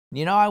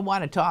You know, I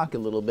want to talk a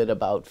little bit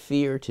about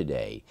fear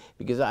today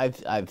because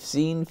I've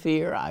seen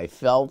fear, I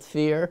felt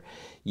fear.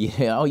 You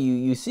know,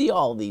 you see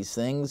all these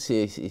things,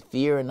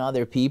 fear in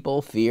other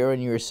people, fear in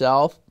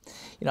yourself.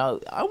 You know,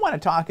 I want to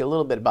talk a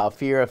little bit about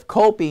fear of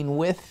coping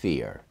with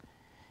fear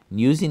and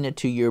using it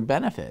to your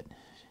benefit.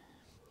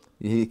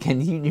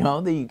 Can you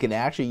know that you can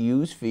actually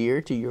use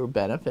fear to your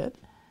benefit?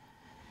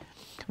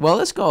 Well,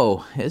 let's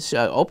go. Let's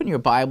open your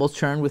Bibles.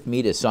 Turn with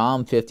me to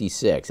Psalm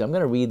 56. I'm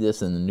going to read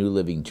this in the New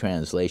Living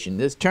Translation.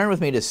 Turn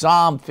with me to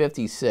Psalm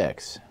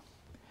 56.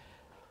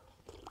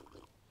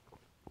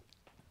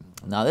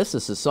 Now, this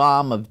is the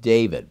Psalm of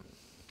David.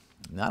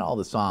 Not all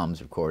the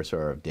Psalms, of course,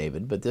 are of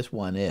David, but this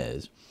one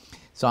is.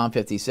 Psalm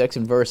 56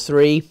 and verse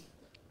 3.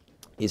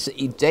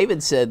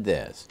 David said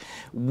this,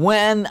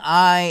 "When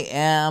I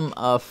am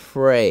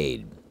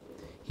afraid,"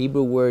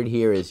 Hebrew word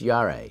here is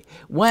yareh.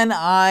 "When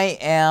I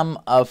am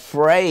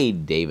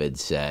afraid," David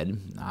said,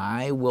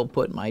 "I will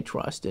put my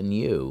trust in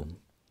you.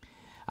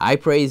 I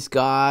praise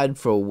God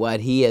for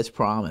what he has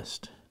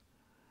promised.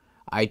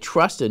 I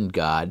trust in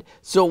God,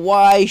 so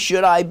why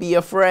should I be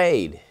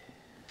afraid?"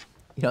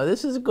 You know,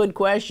 this is a good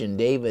question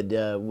David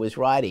was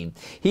writing.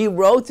 He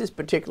wrote this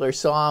particular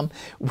psalm,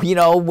 you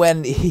know,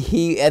 when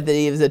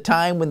it was a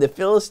time when the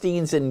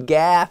Philistines in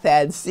Gath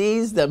had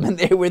seized them and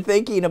they were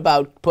thinking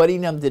about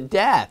putting them to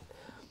death,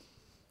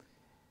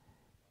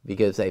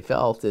 because they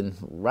felt, and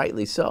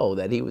rightly so,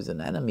 that he was an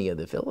enemy of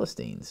the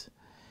Philistines.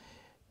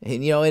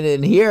 And, you know,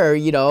 and here,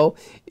 you know,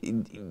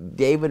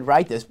 David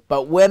writes this,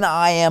 "But when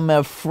I am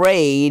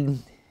afraid,"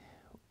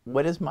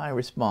 what is my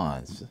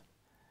response?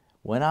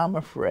 When I'm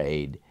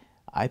afraid,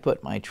 I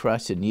put my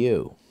trust in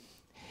you.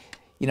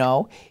 You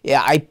know,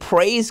 yeah, I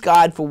praise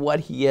God for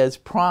what he has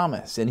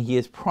promised, and he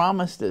has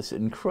promised us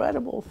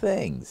incredible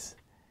things.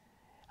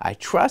 I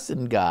trust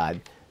in God,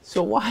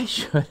 so why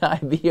should I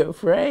be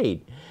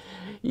afraid?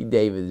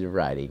 David is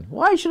writing,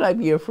 why should I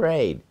be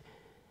afraid?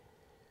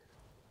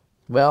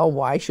 Well,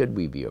 why should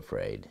we be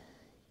afraid?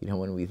 You know,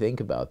 when we think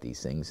about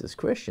these things as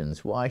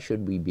Christians, why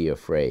should we be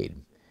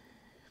afraid?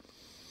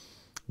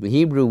 The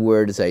Hebrew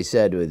word, as I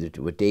said,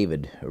 what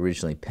David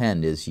originally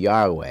penned, is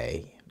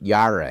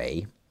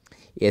yareh.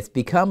 It's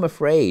become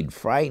afraid,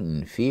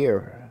 frightened,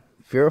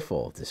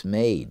 fearful,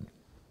 dismayed.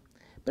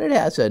 But it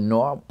has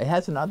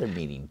another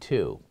meaning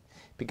too.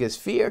 Because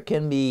fear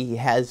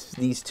has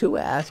these two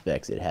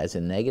aspects. It has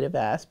a negative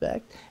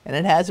aspect and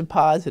it has a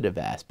positive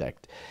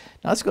aspect.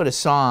 Now let's go to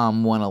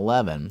Psalm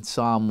 111.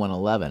 Psalm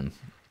 111.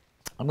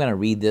 I'm going to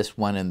read this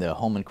one in the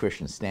Holman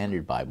Christian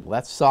Standard Bible.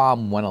 That's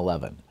Psalm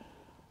 111.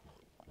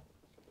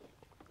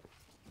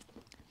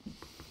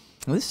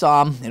 This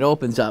psalm, it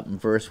opens up in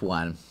verse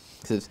 1.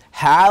 It says,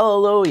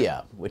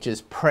 "Hallelujah," which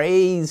is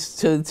praise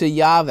to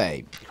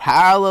Yahweh.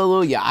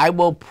 "Hallelujah, I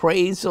will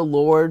praise the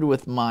Lord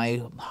with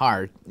my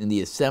heart in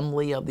the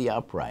assembly of the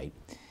upright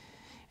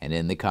and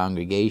in the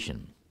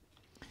congregation.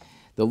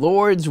 The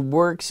Lord's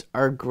works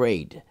are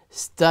great,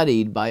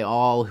 studied by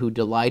all who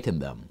delight in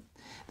them."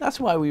 That's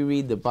why we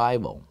read the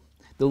Bible.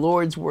 The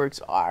Lord's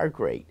works are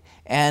great.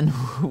 And,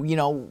 you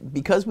know,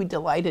 because we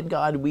delight in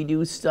God, we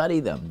do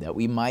study them, that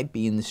we might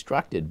be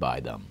instructed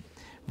by them.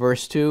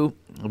 Verse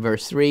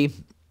 3,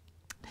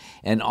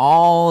 "And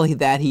all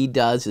that he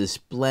does is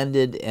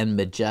splendid and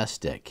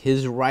majestic.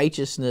 His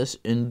righteousness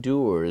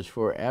endures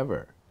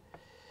forever.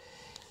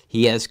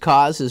 He has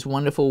caused his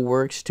wonderful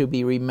works to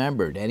be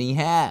remembered," and he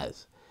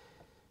has.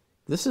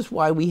 This is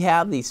why we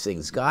have these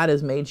things. God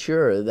has made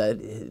sure that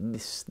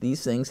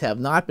these things have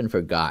not been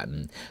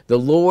forgotten. "The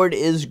Lord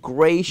is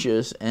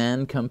gracious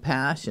and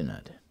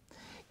compassionate."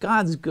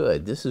 God's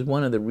good. This is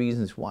one of the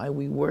reasons why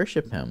we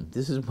worship him.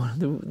 This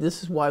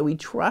is why we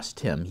trust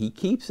him. He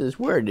keeps his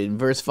word. In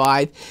verse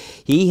 5,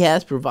 "He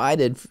has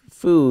provided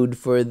food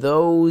for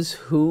those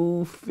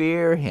who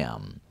fear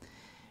him."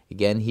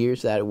 Again,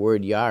 here's that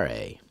word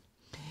yareh.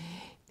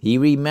 "He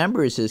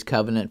remembers his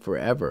covenant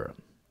forever.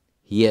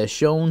 He has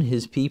shown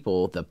his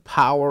people the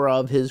power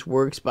of his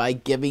works by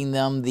giving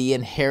them the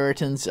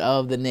inheritance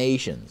of the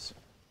nations."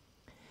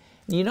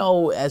 You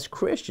know, as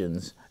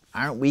Christians,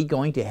 aren't we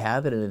going to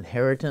have an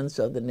inheritance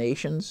of the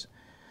nations?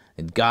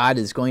 And God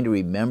is going to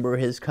remember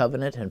his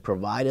covenant and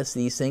provide us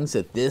these things,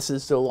 that this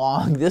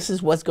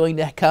is what's going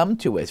to come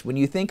to us. When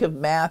you think of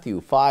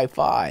Matthew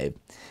 5:5,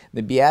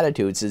 the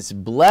Beatitudes, it says,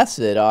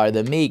 "Blessed are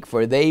the meek,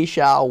 for they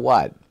shall"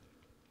 what?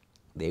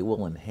 They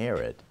will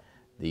inherit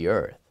the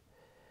earth.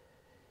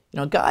 You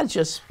know, God's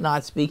just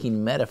not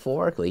speaking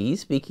metaphorically.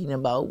 He's speaking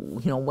about,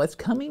 you know, what's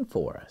coming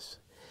for us.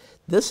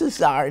 This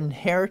is our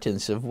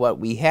inheritance of what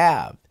we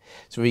have.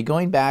 So we're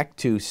going back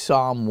to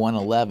Psalm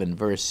 111,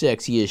 verse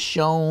 6. "He has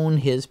shown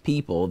his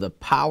people the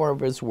power of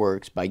his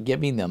works by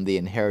giving them the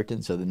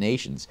inheritance of the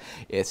nations."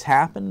 It's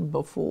happened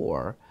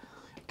before,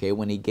 okay,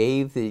 when he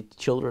gave the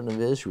children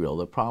of Israel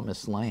the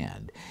promised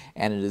land.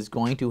 And it is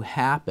going to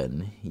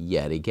happen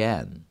yet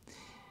again.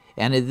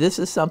 And this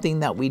is something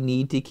that we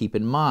need to keep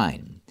in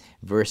mind.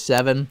 Verse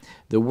 7,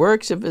 "The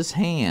works of his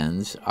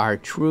hands are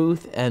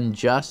truth and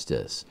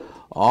justice.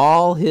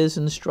 All his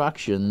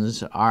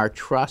instructions are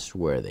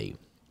trustworthy.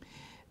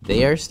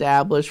 They are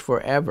established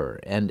forever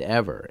and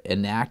ever,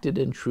 enacted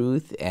in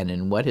truth and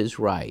in what is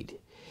right.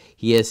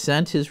 He has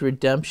sent his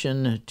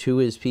redemption to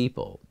his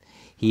people.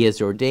 He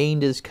has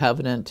ordained his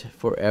covenant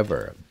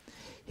forever.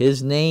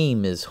 His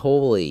name is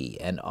holy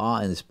and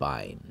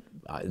awe-inspiring.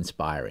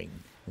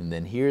 And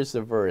then here's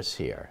the verse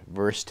here.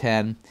 Verse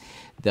 10,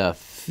 the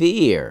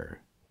fear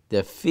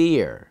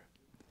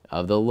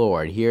of the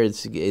Lord. Here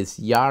it's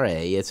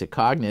yareh. It's a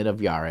cognate of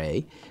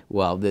yareh.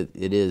 Well, it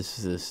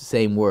is the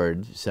same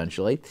word,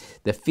 essentially.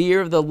 The fear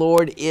of the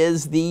Lord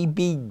is the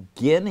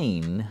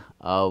beginning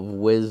of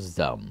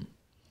wisdom.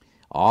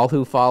 All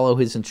who follow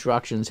his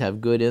instructions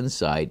have good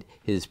insight.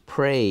 His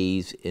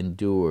praise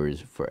endures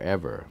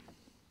forever.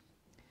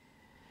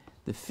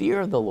 The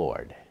fear of the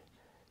Lord.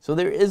 So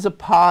there is a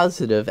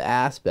positive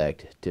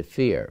aspect to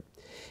fear.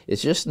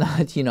 It's just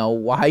not,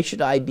 why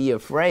should I be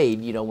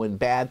afraid, when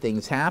bad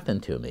things happen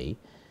to me?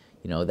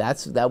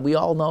 That we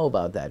all know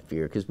about that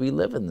fear because we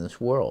live in this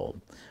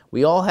world.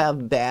 We all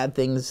have bad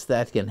things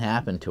that can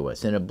happen to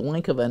us. In a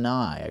blink of an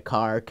eye, a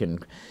car can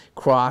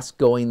cross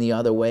going the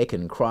other way,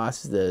 can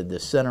cross the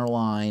center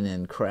line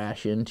and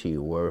crash into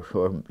you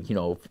or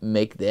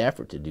make the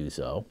effort to do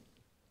so.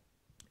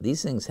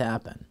 These things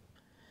happen.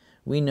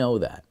 We know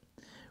that.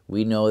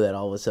 We know that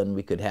all of a sudden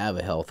we could have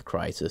a health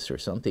crisis or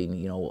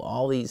something,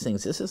 all these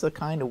things. This is the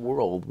kind of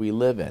world we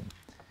live in.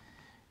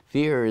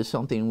 Fear is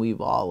something we've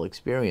all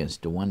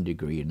experienced to one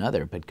degree or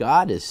another, but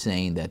God is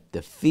saying that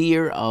the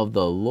fear of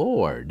the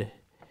Lord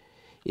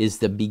is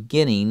the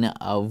beginning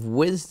of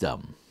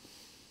wisdom.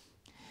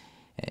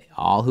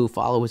 All who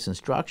follow his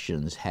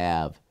instructions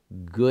have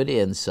good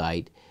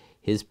insight.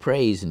 His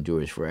praise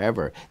endures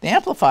forever. The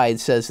Amplified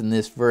says in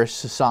this verse,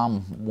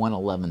 Psalm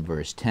 111,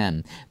 verse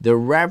 10, the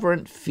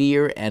reverent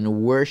fear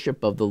and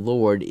worship of the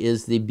Lord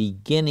is the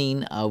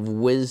beginning of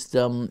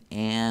wisdom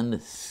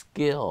and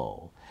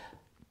skill.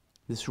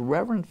 This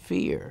reverent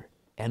fear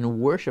and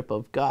worship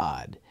of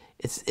God,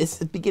 it's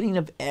the beginning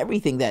of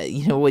everything that,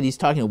 when he's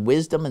talking of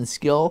wisdom and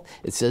skill,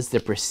 it says the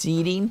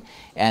preceding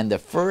and the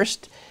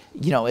first,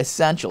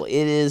 essential. It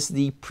is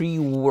the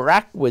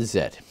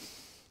prerequisite.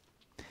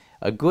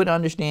 A good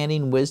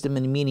understanding, wisdom,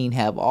 and meaning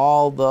have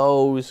all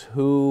those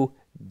who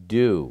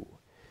do.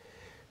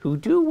 Who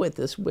do with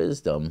this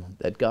wisdom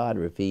that God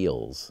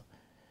reveals,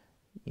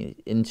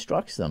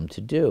 instructs them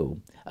to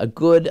do. A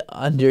good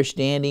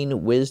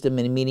understanding, wisdom,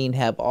 and meaning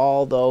have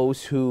all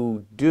those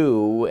who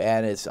do,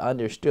 and it's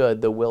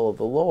understood the will of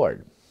the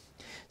Lord.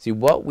 See,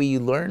 what we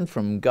learn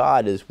from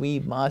God is we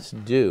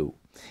must do.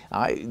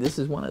 This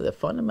is one of the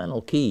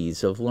fundamental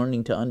keys of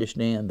learning to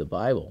understand the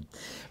Bible.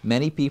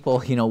 Many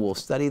people, will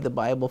study the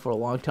Bible for a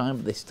long time,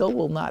 but they still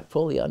will not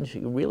fully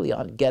really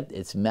get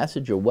its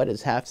message or what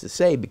it has to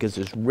say because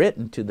it's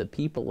written to the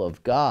people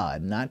of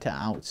God, not to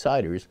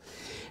outsiders.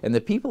 And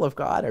the people of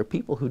God are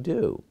people who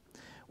do.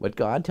 What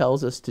God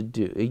tells us to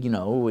do, it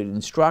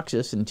instructs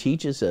us and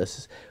teaches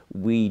us,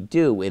 we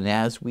do. And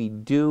as we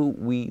do,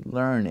 we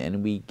learn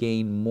and we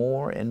gain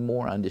more and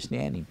more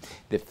understanding.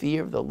 The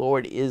fear of the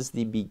Lord is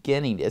the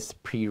beginning. It's the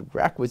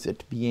prerequisite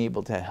to being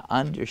able to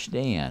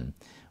understand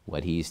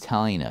what he's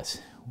telling us,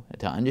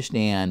 to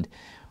understand,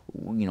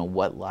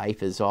 what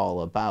life is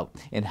all about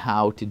and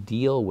how to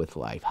deal with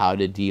life, how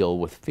to deal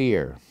with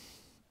fear.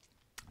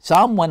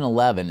 Psalm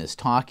 111 is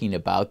talking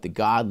about the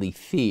godly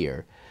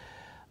fear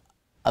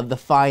of the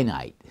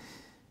finite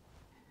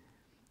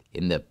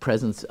in the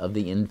presence of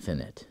the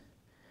infinite.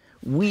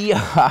 We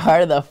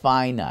are the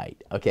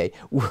finite, okay?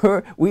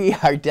 We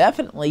are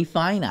definitely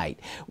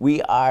finite.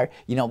 We are,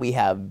 we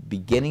have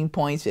beginning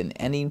points and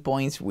ending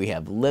points. We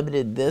have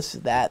limited this,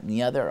 that, and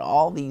the other,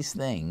 all these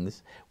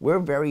things. We're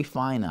very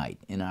finite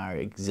in our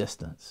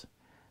existence.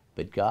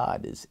 But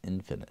God is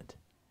infinite.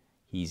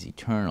 He's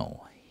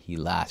eternal. He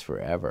lasts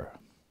forever.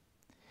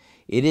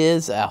 It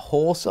is a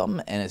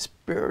wholesome and a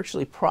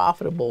spiritually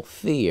profitable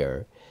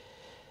fear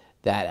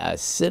that a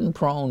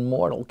sin-prone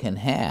mortal can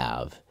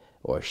have,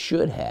 or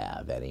should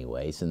have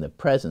anyways, in the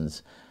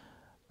presence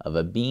of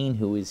a being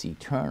who is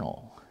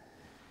eternal,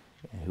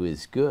 who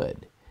is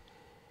good,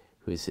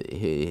 who is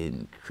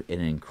an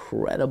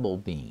incredible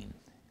being,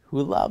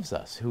 who loves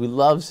us, who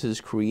loves his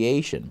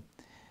creation,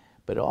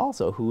 but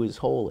also who is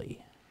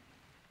holy.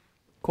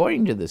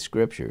 According to the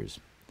scriptures,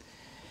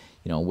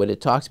 what it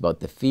talks about,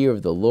 the fear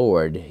of the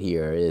Lord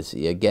here is,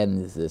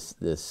 again,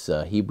 this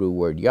Hebrew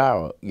word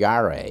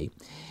yareh.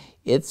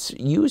 It's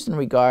used in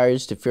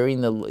regards to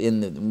fearing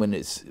when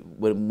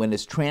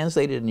it's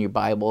translated in your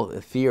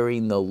Bible,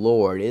 fearing the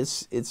Lord.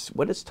 It's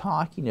what it's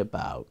talking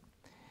about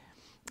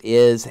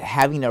is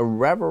having a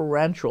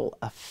reverential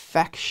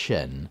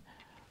affection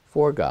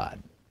for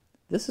God.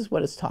 This is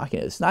what it's talking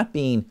about. It's not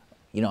being,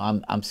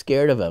 I'm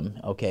scared of him,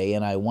 okay,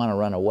 and I want to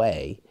run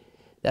away.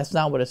 That's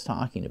not what it's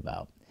talking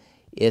about.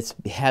 It's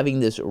having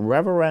this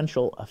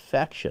reverential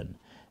affection,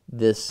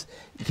 this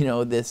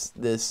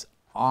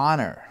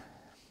honor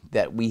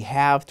that we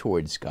have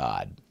towards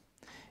God.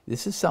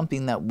 This is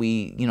something that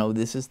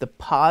this is the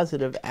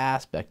positive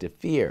aspect of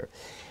fear.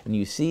 And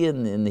you see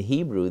in the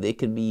Hebrew, they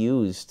can be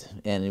used,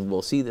 and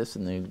we'll see this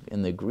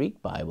in the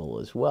Greek Bible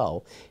as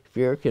well.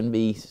 Fear can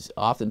be,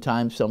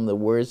 oftentimes, some of the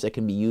words that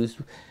can be used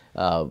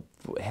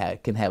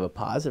can have a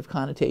positive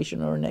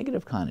connotation or a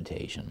negative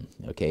connotation,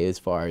 okay, as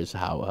far as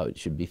how it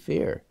should be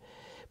fear.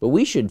 But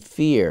we should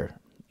fear,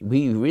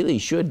 we really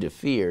should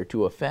fear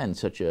to offend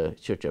such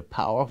a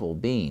powerful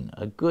being,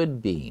 a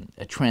good being,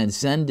 a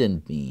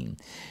transcendent being.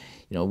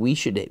 We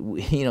should,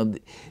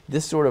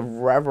 this sort of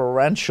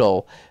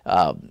reverential,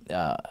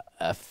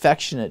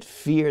 affectionate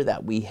fear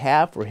that we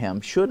have for him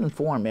should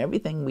inform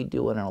everything we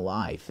do in our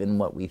life and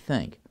what we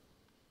think.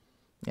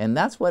 And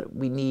that's what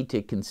we need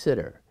to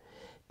consider,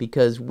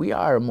 because we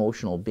are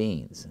emotional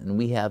beings and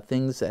we have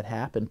things that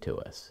happen to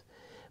us.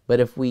 But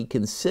if we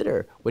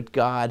consider what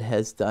God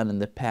has done in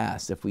the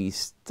past, if we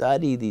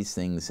study these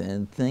things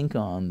and think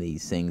on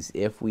these things,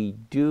 if we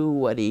do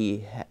what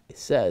he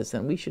says,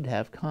 then we should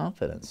have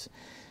confidence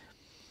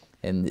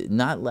and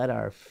not let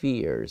our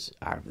fears,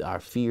 our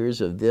fears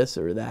of this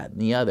or that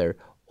and the other,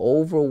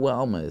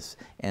 overwhelm us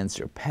and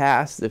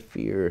surpass the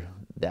fear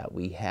that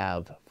we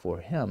have for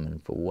him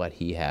and for what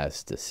he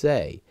has to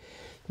say.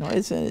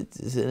 It's an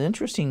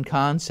interesting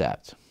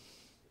concept.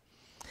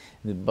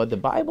 But the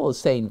Bible is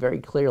saying very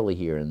clearly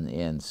here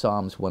in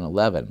Psalms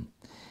 111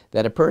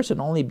 that a person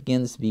only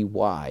begins to be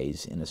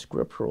wise in a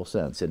scriptural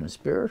sense. In a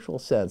spiritual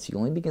sense, he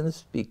only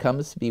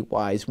becomes to be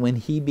wise when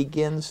he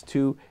begins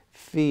to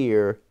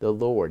fear the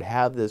Lord,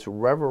 have this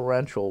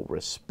reverential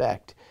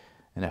respect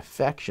and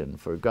affection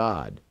for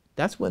God.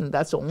 That's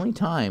the only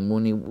time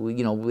when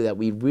that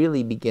we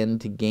really begin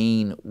to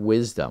gain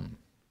wisdom.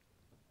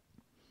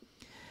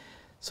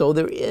 So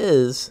there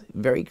is,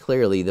 very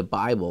clearly, the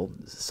Bible,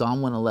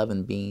 Psalm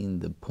 111 being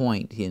the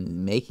point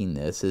in making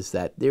this, is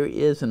that there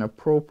is an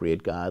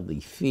appropriate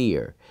godly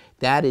fear.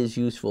 That is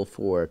useful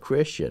for a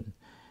Christian.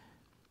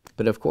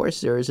 But of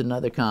course there is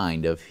another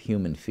kind of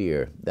human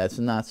fear that's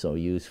not so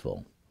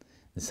useful.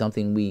 It's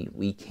something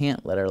we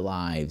can't let our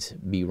lives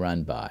be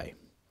run by.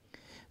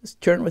 Let's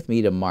turn with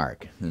me to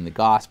Mark in the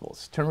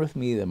Gospels. Turn with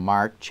me to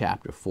Mark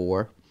chapter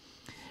 4.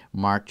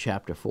 Mark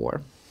chapter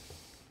 4.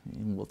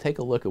 And we'll take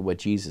a look at what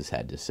Jesus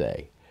had to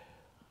say.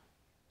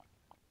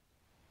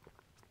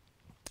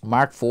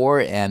 Mark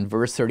 4 and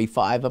verse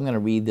 35. I'm going to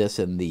read this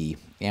in the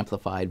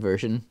Amplified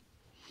Version.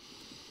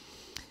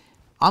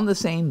 On the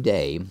same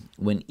day,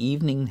 when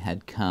evening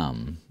had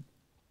come,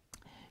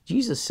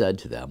 Jesus said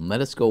to them,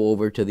 "Let us go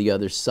over to the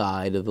other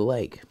side of the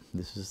lake."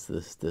 This is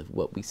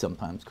what we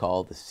sometimes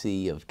call the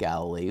Sea of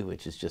Galilee,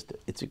 which is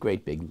it's a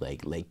great big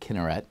lake, Lake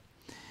Kinneret.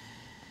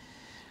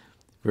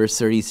 Verse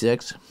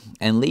 36,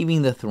 and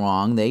leaving the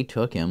throng, they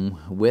took him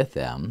with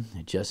them,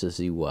 just as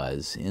he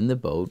was, in the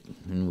boat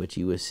in which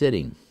he was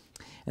sitting.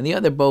 And the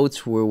other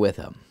boats were with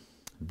him.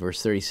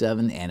 Verse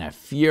 37, and a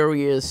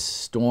furious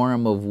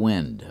storm of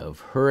wind of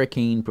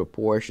hurricane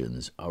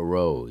proportions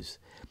arose.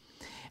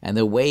 And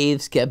the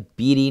waves kept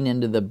beating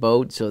into the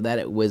boat so that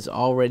it was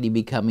already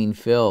becoming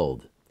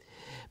filled.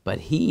 But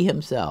he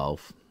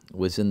himself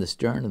was in the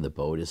stern of the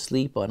boat,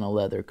 asleep on a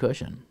leather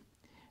cushion.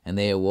 And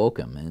they awoke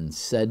him and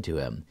said to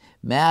him,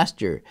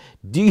 "Master,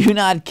 do you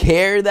not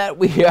care that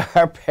we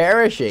are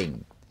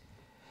perishing?"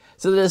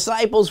 So the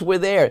disciples were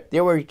there.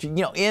 They were,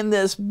 in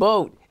this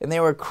boat, and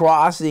they were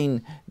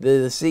crossing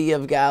the Sea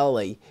of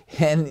Galilee.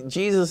 And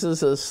Jesus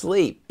is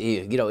asleep.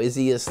 Is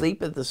he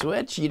asleep at the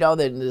switch?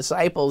 The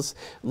disciples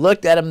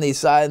looked at him. They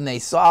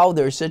saw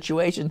their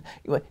situation.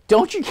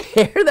 Don't you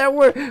care that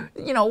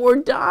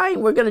we're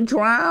dying? We're going to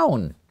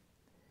drown.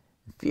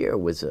 Fear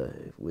was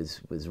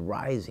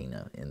rising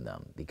in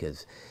them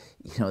because,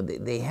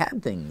 they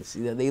had things.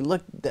 They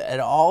looked at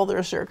all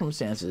their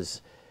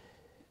circumstances.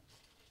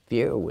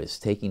 Fear was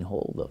taking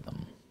hold of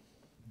them.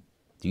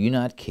 Do you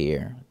not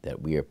care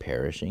that we are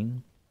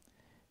perishing?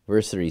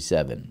 Verse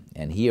 37,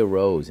 and he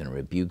arose and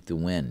rebuked the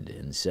wind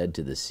and said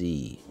to the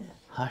sea,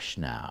 "Hush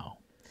now,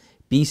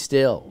 be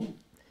still."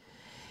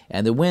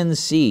 And the wind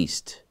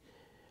ceased,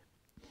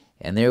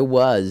 and there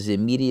was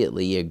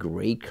immediately a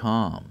great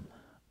calm,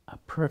 a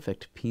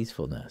perfect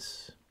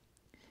peacefulness.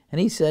 And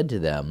he said to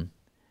them,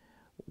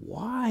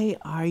 "Why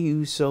are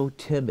you so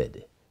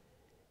timid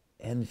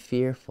and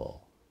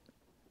fearful,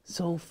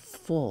 so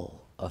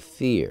full of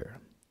fear?"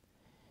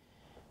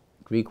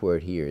 Greek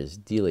word here is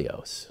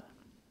delios.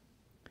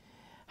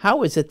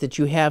 How is it that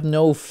you have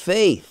no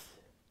faith,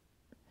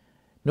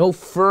 no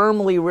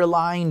firmly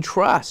relying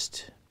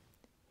trust?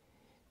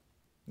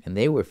 And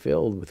they were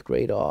filled with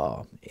great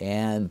awe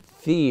and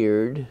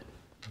feared,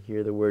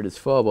 here the word is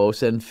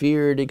phobos, and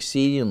feared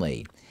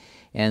exceedingly,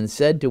 and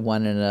said to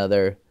one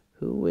another,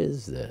 "Who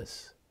is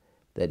this,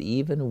 that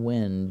even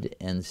wind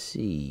and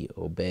sea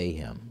obey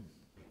him?"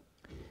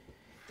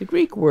 The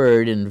Greek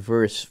word in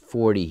verse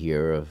 40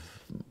 here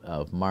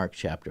of Mark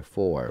chapter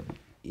 4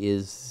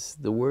 is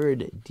the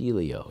word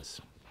delios.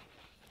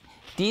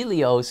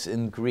 Delios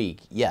in Greek,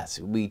 yes,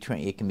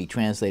 it can be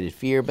translated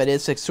fear, but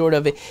it's a sort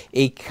of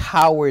a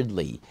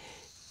cowardly,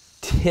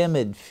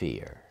 timid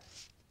fear.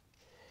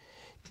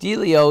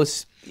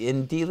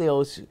 In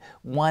Delios,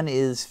 one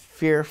is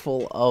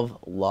fearful of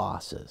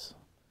losses.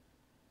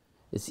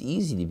 It's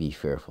easy to be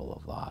fearful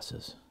of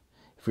losses.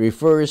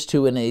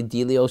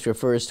 Delios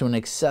refers to an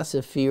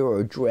excessive fear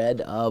or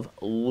dread of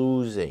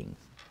losing.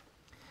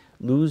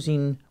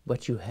 Losing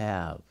what you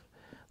have.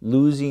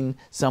 Losing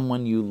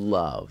someone you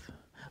love.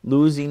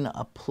 Losing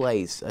a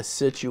place, a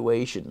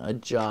situation, a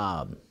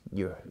job,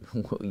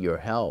 your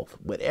health,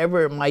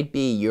 whatever it might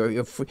be.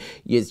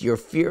 You're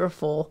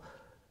fearful,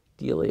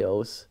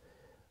 Delios,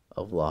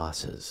 of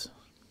losses.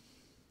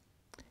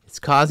 It's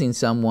causing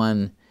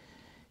someone,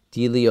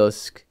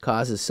 Delios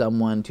causes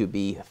someone to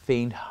be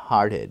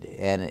faint-hearted,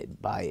 and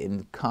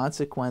in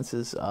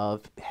consequences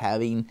of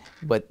having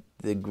what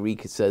the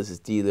Greek says is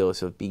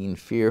Delios, of being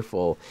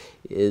fearful,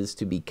 is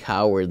to be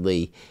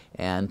cowardly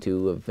and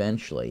to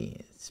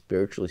eventually,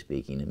 spiritually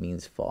speaking, it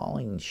means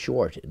falling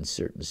short in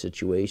certain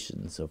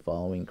situations of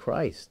following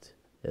Christ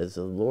as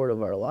the Lord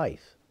of our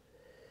life.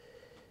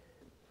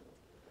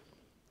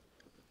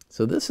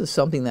 So this is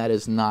something that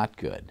is not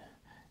good.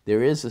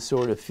 There is a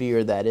sort of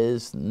fear that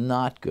is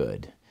not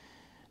good.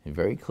 And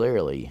very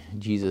clearly,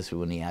 Jesus,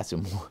 when he asked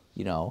him,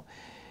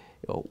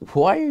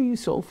 why are you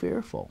so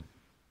fearful?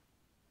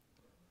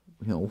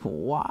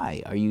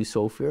 Why are you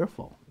so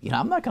fearful?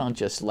 I'm not going to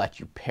just let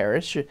you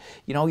perish.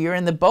 You're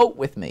in the boat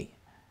with me.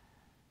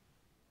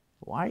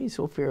 Why are you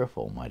so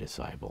fearful, my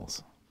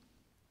disciples?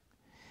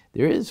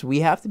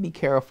 We have to be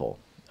careful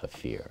of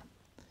fear.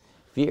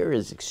 Fear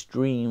is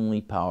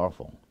extremely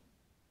powerful.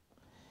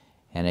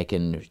 And it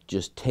can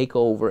just take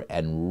over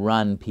and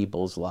run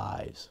people's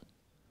lives.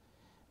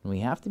 And we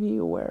have to be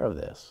aware of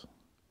this.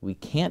 We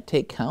can't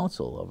take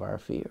counsel of our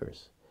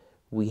fears.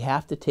 We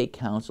have to take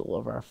counsel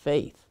of our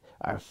faith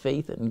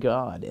in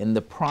God and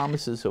the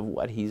promises of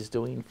what he's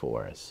doing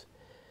for us.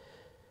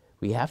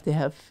 We have to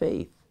have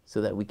faith so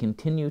that we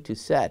continue to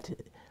set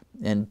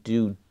and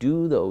do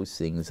those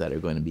things that are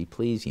going to be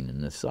pleasing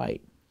in the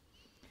sight.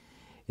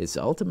 It's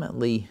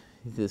ultimately,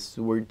 this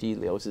word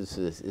Delios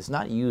is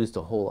not used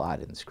a whole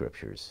lot in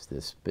scriptures.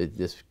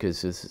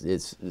 Because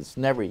it's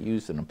never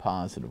used in a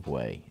positive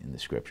way in the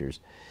scriptures,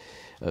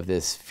 of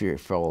this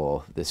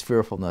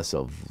fearfulness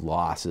of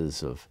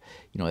losses, of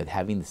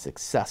having this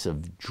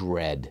excessive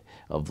dread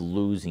of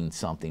losing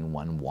something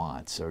one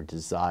wants or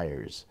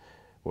desires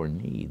or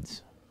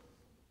needs.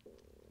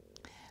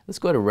 Let's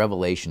go to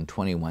Revelation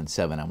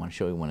 21:7. I want to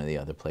show you one of the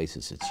other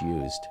places it's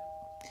used.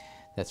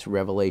 That's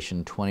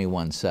Revelation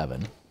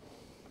 21:7.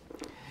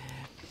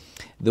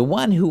 The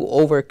one who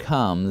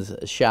overcomes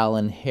shall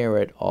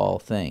inherit all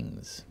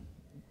things,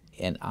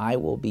 and I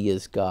will be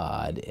his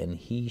God, and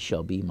he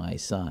shall be my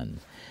son.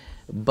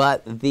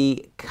 But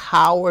the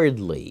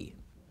cowardly,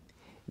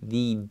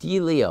 the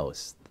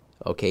Delios,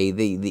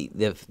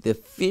 the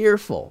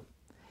fearful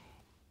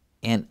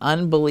and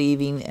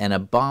unbelieving and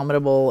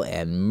abominable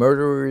and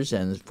murderers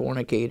and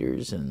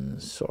fornicators and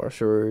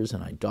sorcerers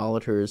and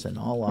idolaters and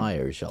all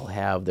liars shall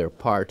have their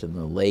part in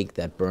the lake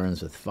that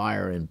burns with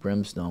fire and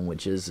brimstone,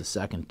 which is the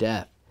second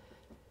death.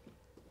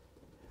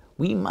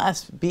 We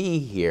must be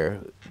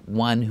here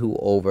one who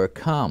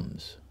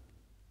overcomes.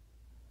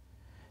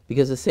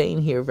 Because it's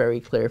saying here very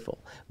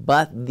clearful.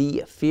 But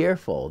the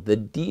fearful, the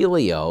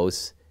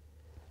Delios,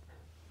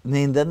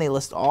 then they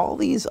list all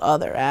these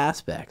other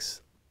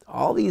aspects,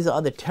 all these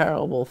other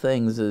terrible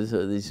things,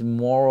 these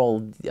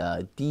moral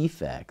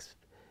defects.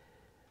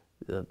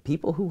 The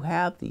people who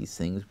have these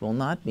things will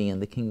not be in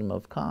the kingdom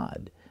of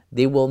God.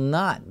 They will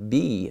not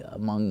be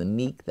among the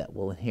meek that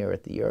will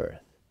inherit the earth.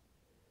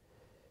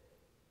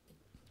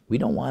 We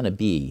don't want to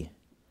be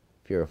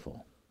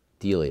fearful,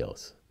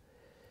 Delios.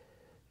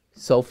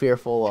 So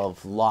fearful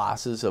of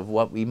losses, of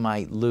what we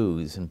might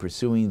lose in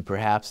pursuing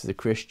perhaps the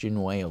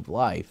Christian way of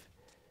life,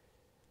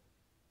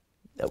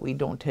 that we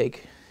don't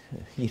take,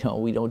 we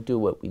don't do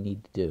what we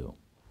need to do.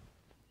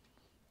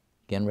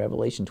 Again,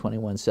 Revelation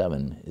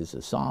 21:7 is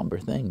a somber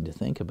thing to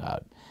think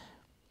about.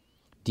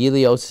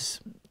 Delios,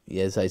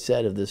 as I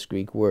said, of this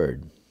Greek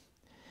word,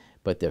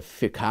 but the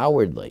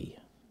cowardly,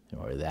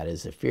 or that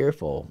is the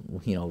fearful,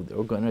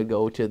 they're going to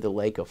go to the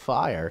lake of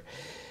fire.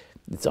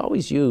 It's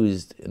always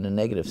used in a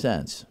negative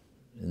sense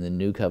in the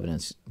New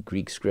Covenant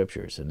Greek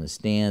scriptures, and it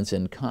stands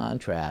in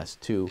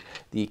contrast to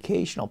the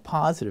occasional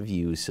positive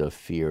use of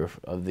fear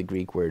of the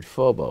Greek word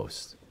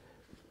phobos.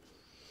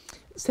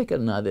 Let's take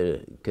another,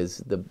 because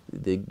the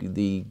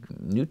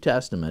New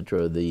Testament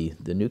or the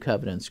New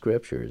Covenant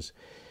scriptures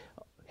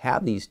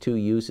have these two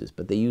uses,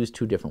 but they use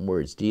two different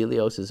words.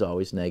 Delios is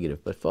always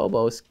negative, but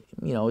phobos,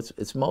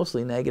 it's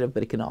mostly negative,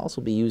 but it can also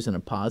be used in a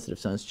positive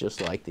sense,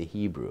 just like the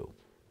Hebrew.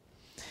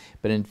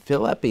 But in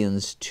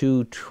Philippians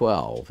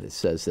 2:12, it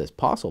says this.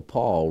 Apostle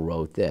Paul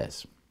wrote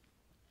this.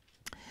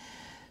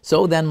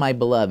 So then, my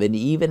beloved,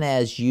 even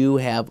as you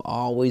have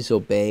always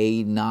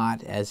obeyed,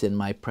 not as in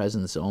my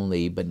presence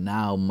only, but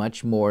now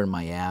much more in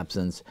my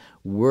absence,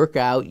 work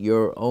out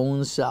your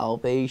own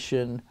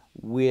salvation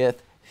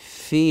with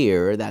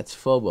fear, that's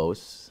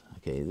phobos,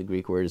 the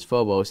Greek word is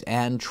phobos,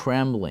 and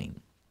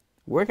trembling.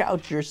 Work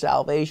out your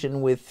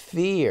salvation with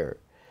fear.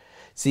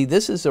 See,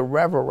 this is a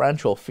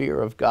reverential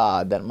fear of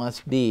God that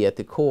must be at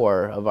the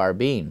core of our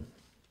being,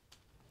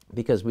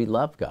 because we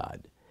love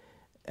God,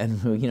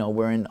 and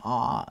we're in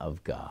awe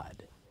of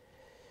God.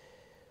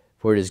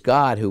 For it is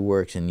God who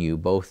works in you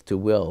both to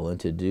will and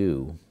to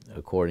do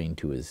according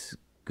to his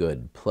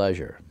good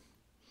pleasure.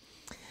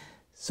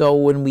 So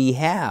when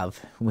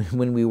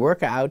we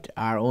work out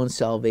our own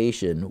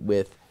salvation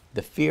with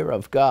the fear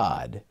of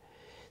God,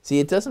 see,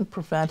 it doesn't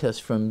prevent us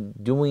from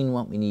doing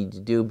what we need to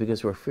do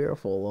because we're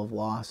fearful of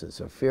losses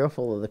or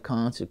fearful of the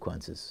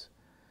consequences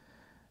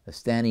of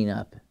standing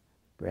up,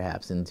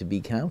 perhaps, and to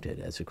be counted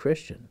as a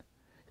Christian,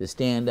 to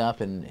stand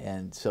up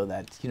and so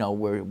that,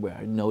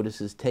 where notice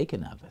is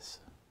taken of us.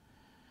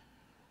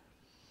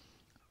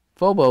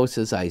 Phobos,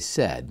 as I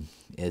said,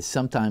 is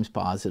sometimes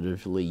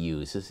positively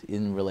used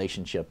in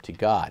relationship to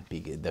God,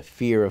 the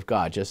fear of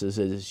God, just as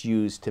it is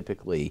used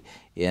typically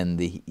in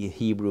the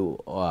Hebrew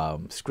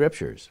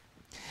scriptures.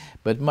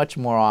 But much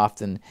more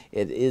often,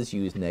 it is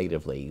used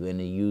negatively. When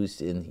you'll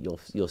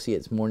see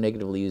it's more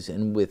negatively used.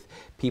 And with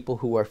people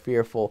who are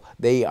fearful,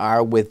 they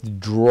are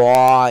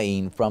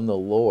withdrawing from the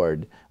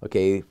Lord,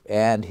 okay,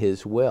 and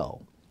His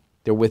will.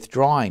 They're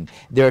withdrawing.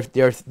 They're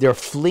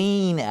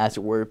fleeing, as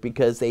it were,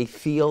 because they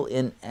feel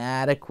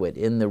inadequate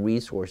in the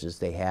resources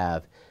they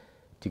have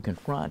to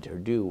confront or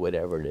do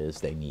whatever it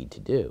is they need to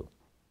do.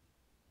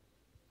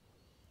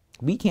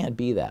 We can't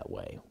be that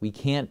way. We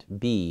can't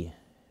be,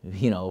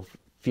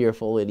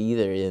 fearful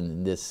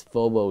in this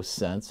phobos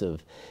sense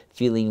of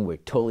feeling we're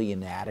totally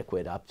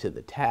inadequate up to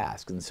the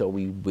task, and so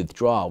we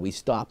withdraw. We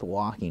stop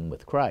walking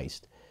with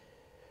Christ.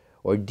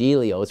 Or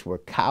delios, we're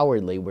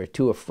cowardly. We're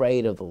too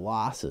afraid of the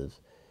losses,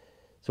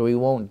 so we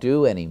won't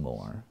do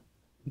anymore.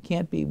 We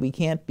can't be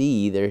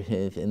either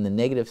in the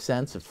negative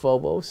sense of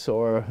phobos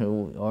or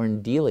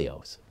in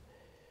delios.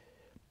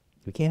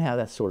 We can't have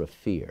that sort of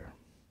fear.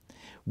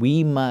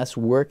 We must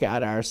work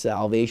out our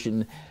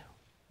salvation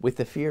with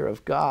the fear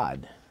of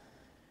God,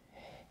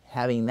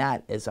 having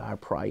that as our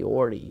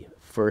priority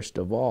first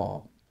of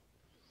all.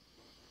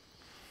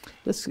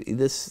 This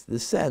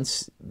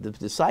sense, the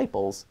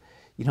disciples,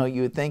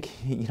 you would think,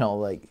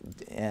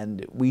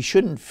 and we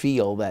shouldn't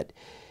feel that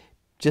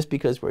just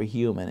because we're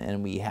human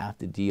and we have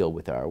to deal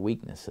with our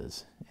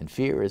weaknesses. And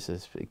fear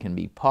can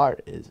be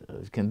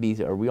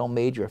a real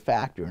major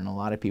factor in a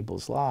lot of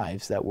people's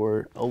lives, that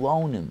we're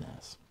alone in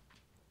this.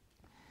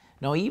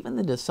 No, even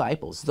the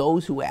disciples,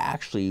 those who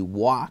actually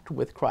walked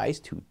with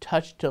Christ, who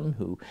touched Him,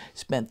 who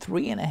spent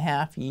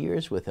 3.5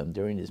 years with Him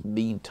during His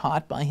being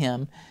taught by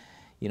Him,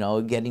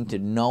 getting to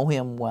know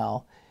Him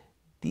well,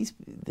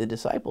 the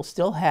disciples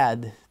still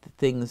had the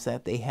things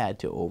that they had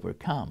to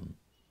overcome.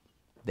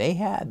 They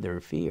had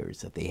their fears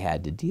that they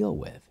had to deal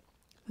with.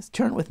 Let's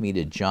turn with me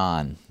to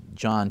John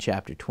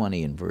chapter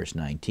 20 and verse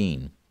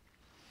 19.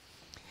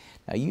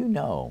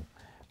 Now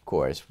of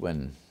course,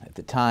 at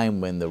the time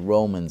when the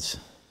Romans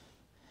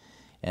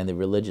and the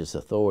religious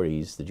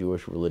authorities, the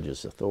Jewish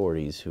religious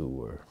authorities who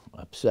were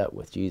upset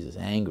with Jesus,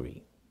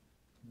 angry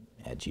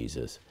at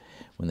Jesus,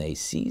 when they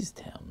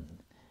seized Him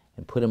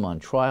and put Him on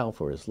trial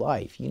for His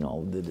life,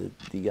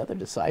 the other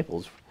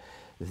disciples,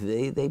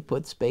 they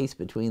put space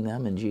between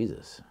them and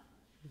Jesus.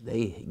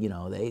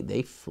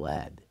 They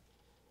fled.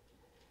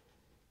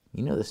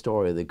 You know the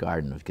story of the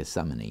Garden of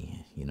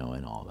Gethsemane,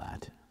 and all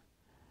that.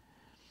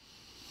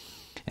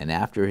 And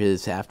after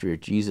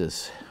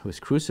Jesus was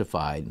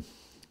crucified,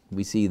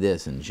 we see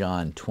this in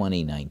John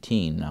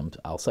 20:19.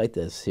 I'll cite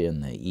this here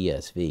in the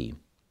ESV.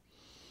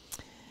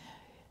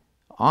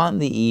 On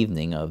the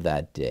evening of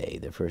that day,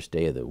 the first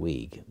day of the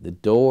week, the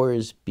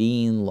doors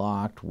being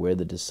locked where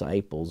the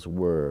disciples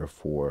were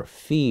for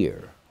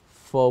fear,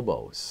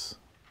 phobos,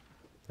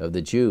 of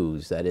the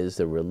Jews, that is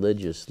the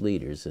religious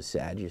leaders, the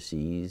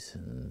Sadducees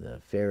and the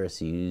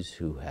Pharisees,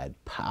 who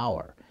had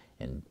power,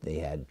 and they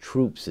had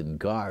troops and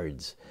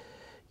guards,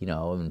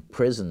 and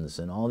prisons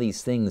and all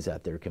these things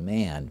at their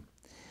command.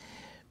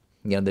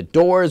 The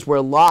doors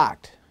were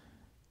locked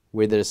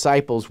where the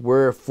disciples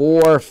were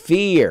for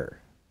fear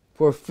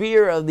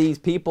of these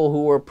people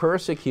who were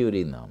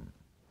persecuting them.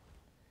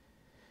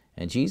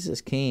 And Jesus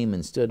came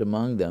and stood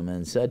among them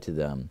and said to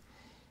them,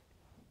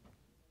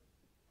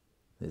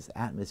 this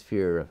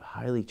atmosphere of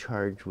highly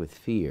charged with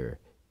fear,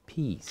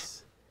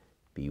 peace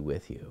be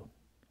with you.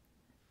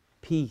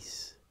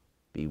 Peace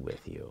be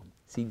with you.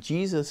 See,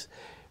 Jesus,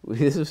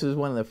 this was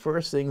one of the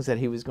first things that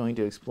He was going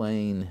to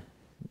explain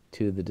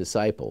to the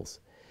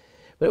disciples.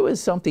 But it was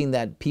something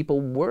that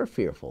people were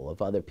fearful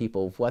of other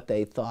people, of what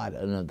they thought,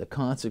 and of the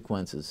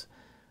consequences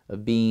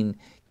of being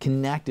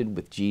connected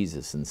with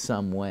Jesus in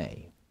some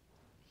way.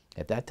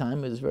 At that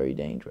time, it was very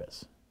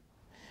dangerous.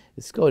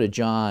 Let's go to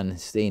John,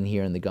 staying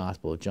here in the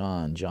Gospel of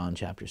John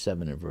chapter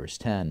 7 and verse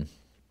 10.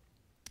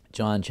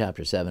 John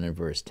chapter 7 and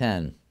verse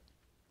 10.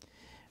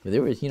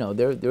 There was,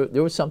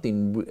 there was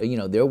something,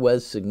 there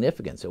was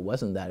significance. It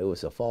wasn't that it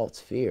was a false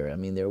fear.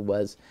 There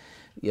was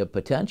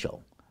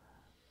potential.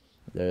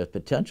 The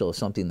potential of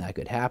something that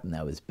could happen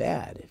that was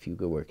bad if you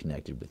were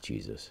connected with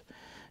Jesus.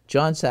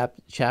 John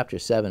chapter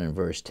 7 and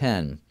verse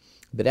 10.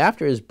 But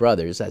after his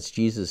brothers, that's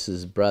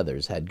Jesus'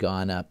 brothers, had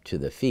gone up to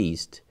the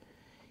feast,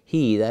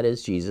 He, that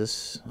is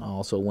Jesus,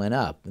 also went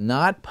up,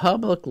 not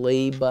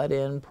publicly, but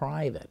in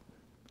private.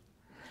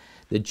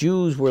 The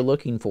Jews were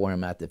looking for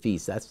Him at the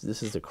feast.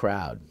 This is the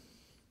crowd.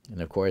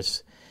 And of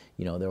course,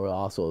 you know, there were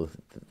also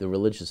the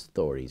religious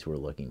authorities were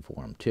looking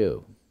for him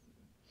too,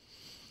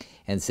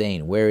 and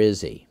saying, "Where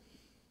is he?"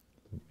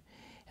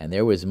 And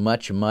there was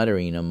much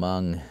muttering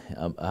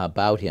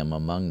about him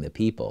among the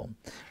people.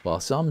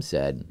 While some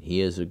said, "He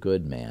is a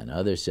good man."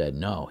 Others said,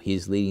 "No,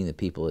 he's leading the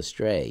people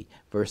astray."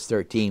 Verse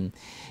 13,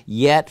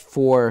 "Yet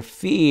for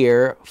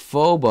fear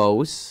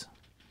Phobos,"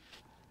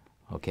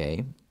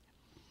 okay,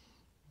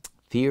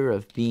 fear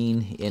of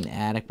being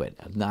inadequate,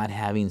 of not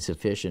having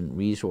sufficient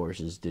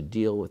resources to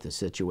deal with the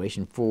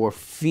situation, for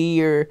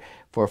fear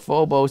for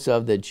Phobos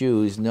of the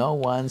Jews, no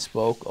one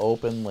spoke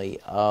openly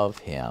of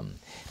him,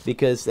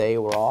 because they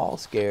were all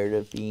scared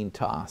of being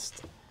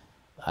tossed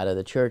out of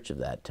the church of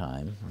that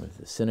time, with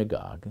the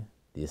synagogue,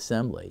 the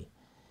assembly.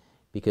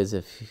 Because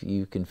if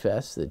you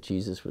confess that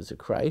Jesus was a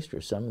Christ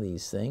or some of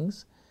these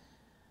things,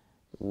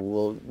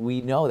 well,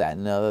 we know that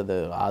in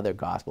the other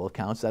gospel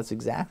accounts, that's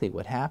exactly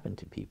what happened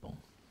to people.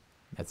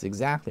 That's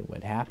exactly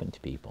what happened to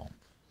people.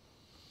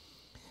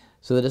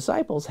 So the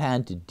disciples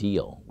had to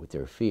deal with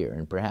their fear,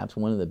 and perhaps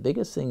one of the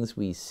biggest things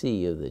we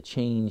see of the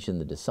change in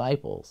the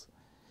disciples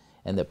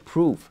and the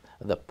proof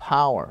of the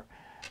power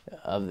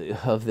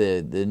of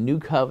the new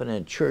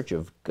covenant church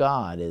of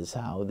God is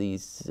how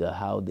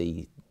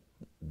the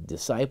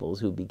disciples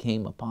who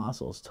became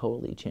apostles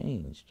totally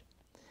changed.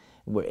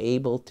 Were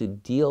able to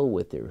deal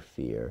with their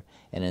fear,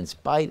 and in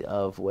spite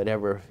of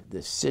whatever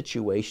the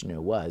situation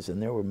it was,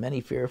 and there were many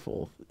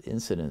fearful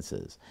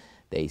incidences,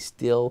 they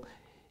still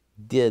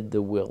did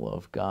the will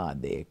of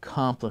God. They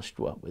accomplished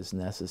what was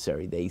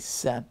necessary. They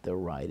set the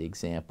right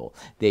example.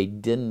 They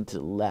didn't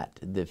let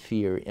the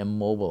fear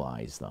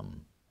immobilize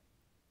them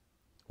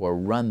or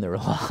run their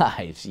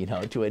lives, you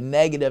know, to a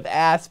negative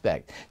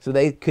aspect, so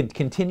they could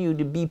continue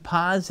to be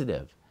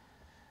positive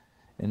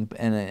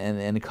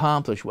and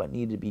accomplish what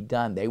needed to be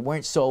done. They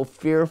weren't so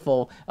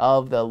fearful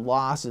of the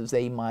losses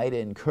they might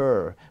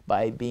incur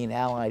by being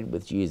allied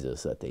with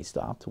Jesus that they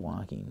stopped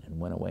walking and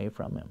went away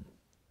from him.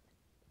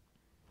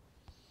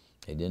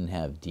 They didn't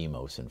have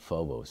Demos and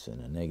Phobos in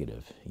a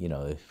negative, you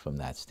know, from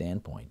that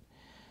standpoint.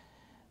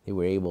 They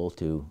were able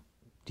to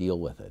deal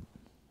with it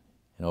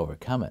and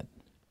overcome it.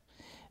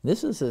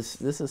 This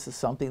is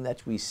something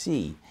that we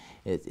see.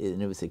 It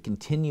was a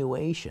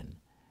continuation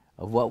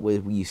of what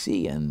we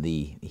see in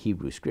the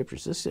Hebrew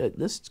Scriptures.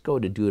 Let's go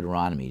to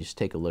Deuteronomy. Just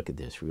take a look at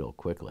this real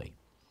quickly.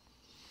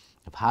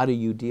 How do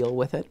you deal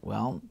with it?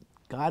 Well,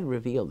 God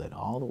revealed it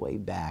all the way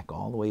back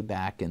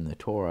in the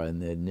Torah, in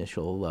the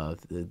initial,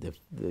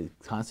 the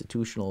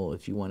constitutional,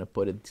 if you want to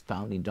put it,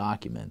 founding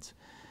documents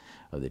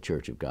of the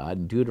Church of God.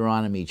 In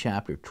Deuteronomy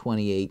chapter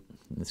 28,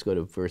 let's go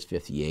to verse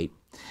 58,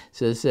 it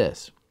says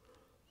this: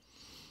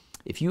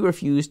 "If you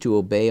refuse to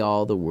obey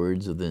all the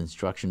words of the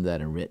instruction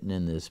that are written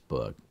in this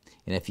book,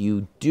 and if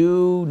you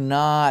do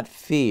not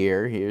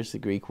fear," here's the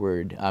Greek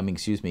word,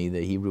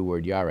 the Hebrew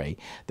word yareh,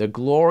 "the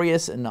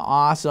glorious and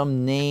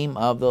awesome name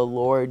of the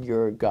Lord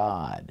your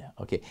God."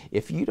 Okay,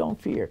 if you don't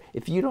fear,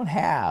 if you don't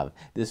have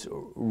this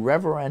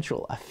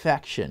reverential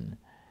affection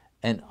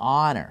and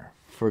honor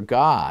for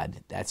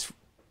God, that's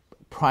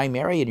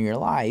primary in your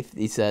life,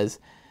 he says,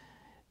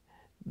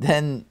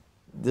 then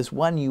this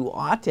one you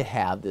ought to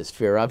have this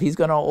fear of, he's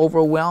going to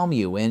overwhelm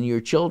you and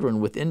your children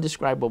with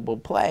indescribable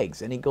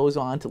plagues. And he goes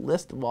on to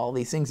list of all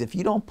these things. If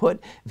you don't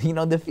put, you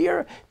know, the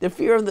fear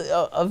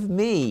of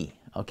me,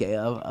 okay,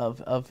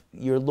 of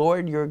your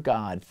Lord, your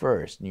God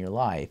first in your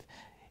life,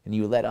 and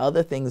you let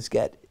other things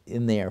get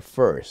in there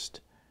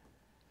first,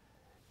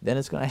 then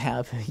it's going to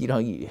have, you know,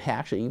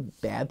 actually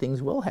bad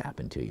things will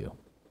happen to you.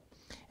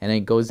 And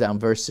it goes down,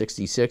 verse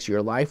 66,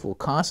 "Your life will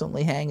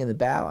constantly hang in the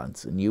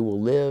balance, and you will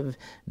live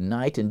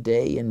night and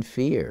day in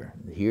fear."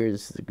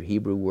 Here's the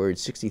Hebrew word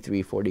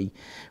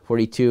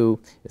 63:42.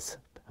 It's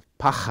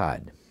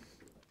pachad,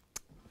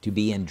 to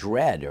be in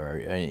dread, or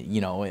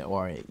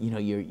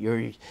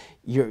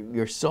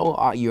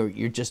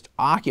you're just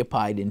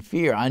occupied in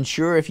fear,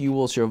 unsure if you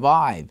will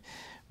survive.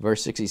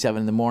 Verse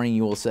 67, "In the morning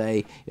you will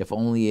say, if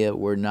only it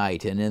were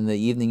night. And in the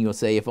evening you will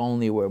say, if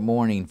only it were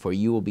morning, for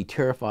you will be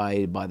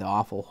terrified by the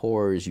awful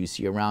horrors you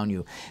see around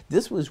you."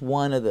 This was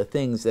one of the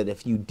things that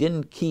if you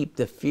didn't keep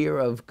the fear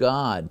of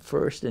God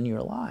first in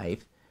your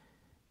life,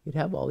 you'd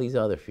have all these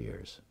other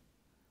fears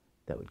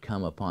that would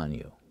come upon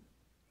you,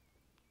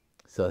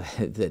 so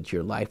that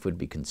your life would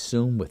be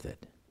consumed with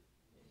it.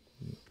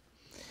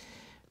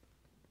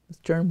 Let's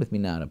turn with me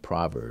now to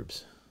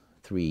Proverbs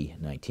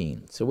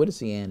 3:19. So what is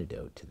the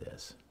antidote to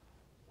this?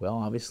 Well,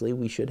 obviously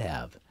we should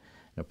have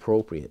an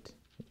appropriate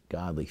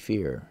godly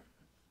fear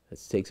that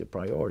takes a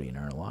priority in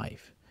our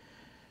life.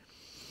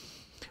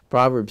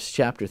 Proverbs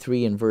chapter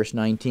 3 and verse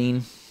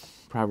 19,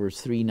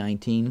 Proverbs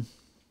 3:19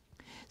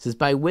 says,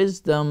 "By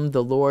wisdom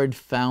the Lord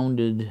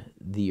founded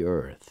the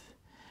earth.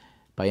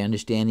 By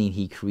understanding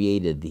he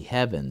created the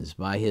heavens.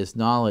 By his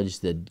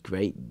knowledge the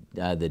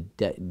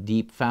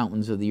deep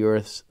fountains of the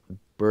earth's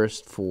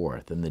burst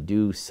forth, and the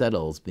dew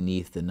settles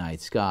beneath the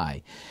night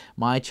sky.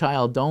 My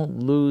child, don't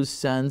lose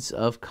sense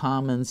of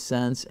common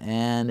sense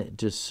and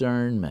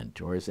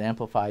discernment. Or as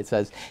Amplified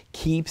says,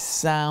 keep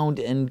sound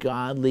and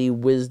godly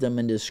wisdom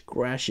and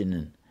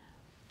discretion.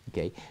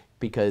 Okay,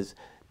 because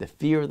the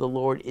fear of the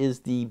Lord is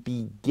the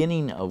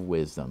beginning of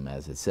wisdom,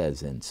 as it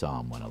says in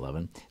Psalm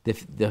 111.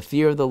 The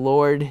fear of the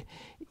Lord,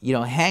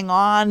 hang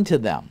on to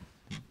them.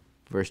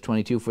 Verse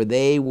 22, for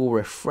they will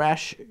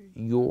refresh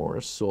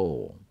your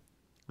soul.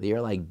 They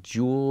are like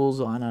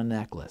jewels on a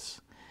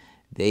necklace.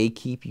 They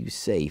keep you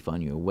safe on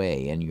your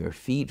way, and your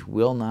feet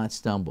will not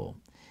stumble.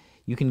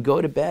 You can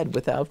go to bed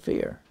without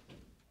fear.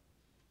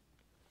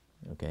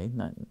 Okay,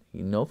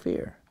 no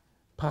fear.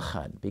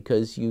 Pachad,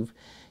 because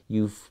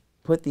you've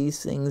put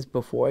these things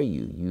before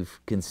you.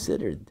 You've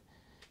considered,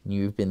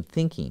 you've been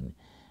thinking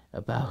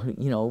about,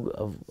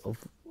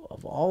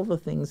 of all the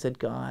things that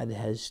God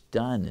has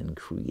done and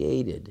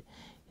created,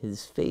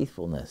 his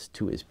faithfulness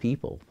to his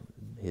people,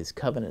 his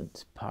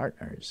covenant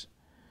partners.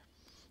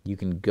 You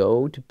can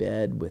go to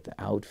bed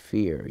without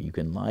fear. You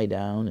can lie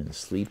down and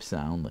sleep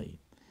soundly.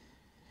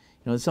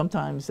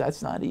 Sometimes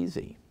that's not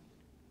easy.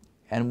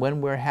 And when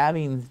we're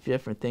having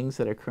different things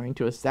that are occurring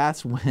to us,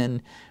 that's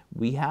when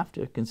we have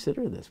to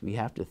consider this. We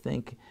have to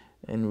think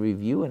and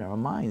review in our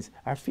minds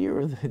our fear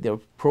of the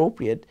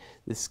appropriate,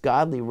 this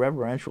godly,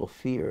 reverential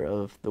fear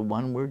of the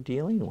one we're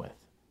dealing with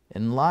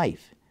in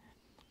life.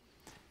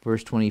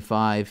 Verse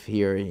 25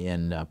 here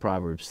in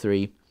Proverbs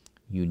 3,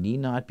 you need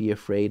not be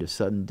afraid of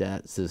sudden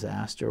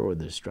disaster or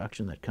the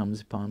destruction that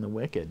comes upon the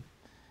wicked.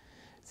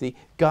 See,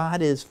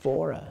 God is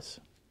for us.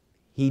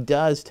 He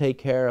does take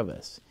care of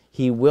us.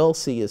 He will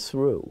see us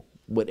through,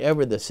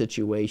 whatever the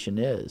situation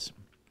is.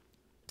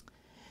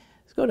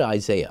 Let's go to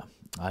Isaiah.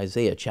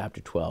 Isaiah chapter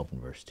 12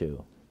 and verse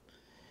 2.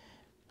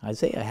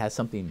 Isaiah has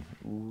something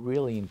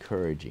really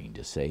encouraging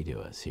to say to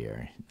us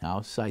here.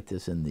 I'll cite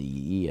this in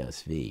the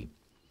ESV.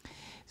 It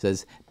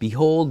says,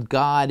 behold,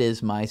 God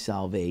is my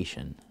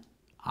salvation.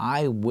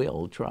 I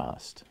will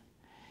trust,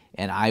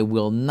 and I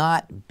will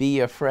not be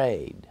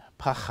afraid.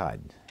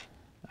 Pachad.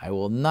 I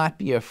will not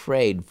be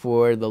afraid,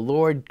 for the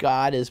Lord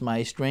God is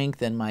my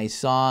strength and my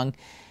song,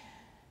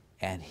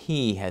 and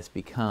he has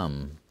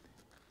become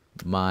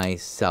my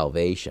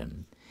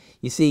salvation.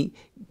 You see,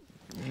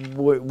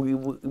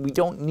 we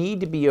don't need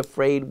to be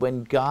afraid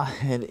when God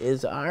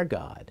is our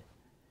God,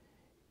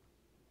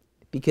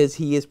 because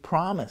he has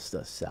promised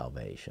us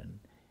salvation.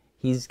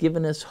 He's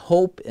given us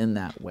hope in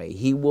that way.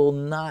 He will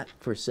not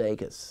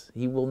forsake us.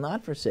 He will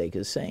not forsake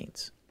his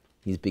saints.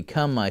 He's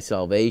become my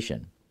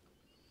salvation.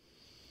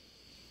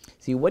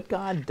 See, what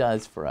God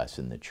does for us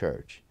in the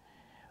church,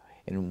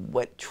 and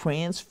what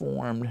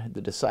transformed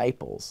the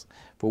disciples,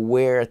 for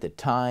where at the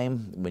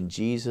time when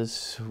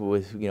Jesus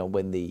was,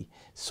 when the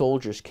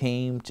soldiers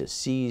came to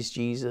seize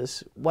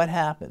Jesus, what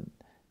happened?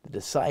 The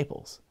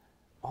disciples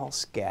all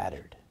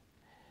scattered.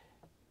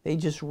 They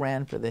just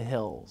ran for the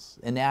hills.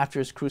 And after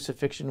his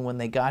crucifixion, when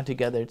they got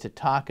together to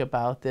talk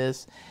about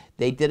this,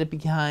 they did it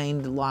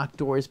behind locked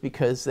doors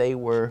because they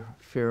were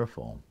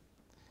fearful.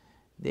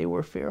 They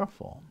were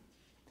fearful.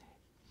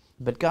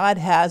 But God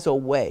has a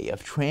way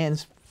of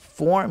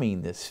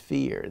transforming this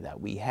fear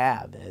that we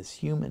have as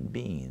human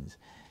beings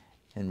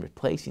and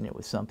replacing it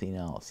with something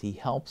else. He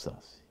helps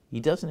us.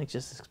 He doesn't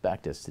just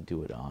expect us to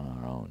do it on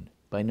our own.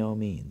 By no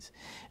means.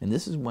 And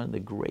this is one of the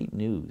great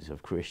news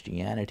of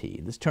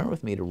Christianity. Let's turn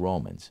with me to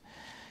Romans.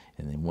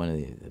 And then one of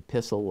the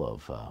epistle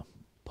of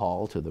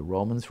Paul to the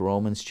Romans,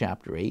 Romans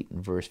chapter 8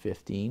 and verse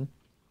 15.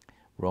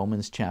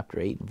 Romans chapter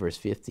 8 and verse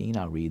 15.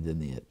 I'll read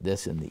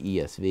this in the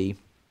ESV.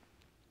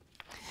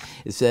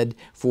 It said,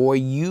 for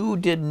you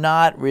did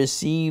not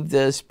receive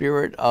the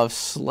spirit of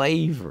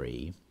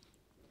slavery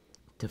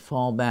to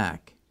fall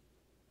back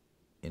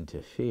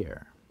into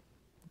fear.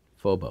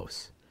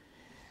 Phobos.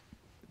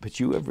 But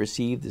you have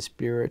received the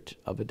spirit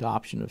of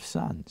adoption of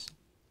sons,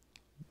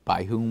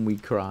 by whom we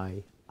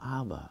cry,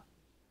 Abba,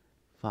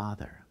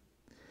 Father.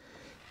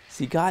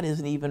 See, God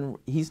isn't even,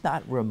 he's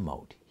not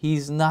remote.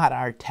 He's not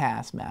our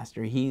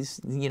taskmaster.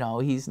 He's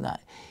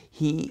not,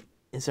 he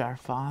is our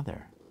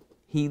Father.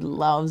 He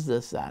loves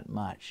us that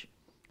much,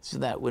 so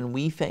that when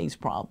we face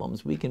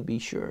problems, we can be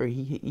sure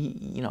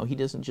he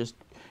doesn't just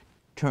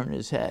turn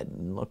his head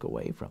and look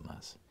away from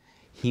us.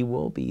 He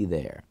will be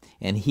there,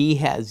 and he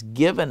has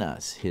given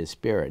us his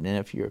spirit. And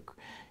if you're,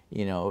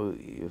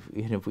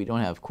 if we don't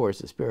have, of course,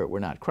 the spirit, we're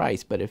not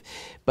Christ.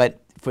 But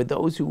for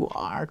those who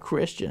are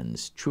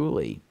Christians,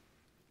 truly,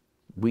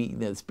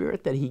 the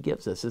spirit that he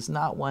gives us is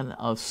not one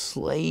of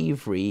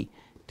slavery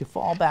to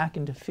fall back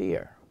into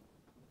fear.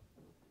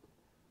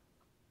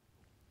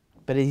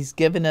 But he's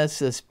given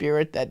us a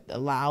spirit that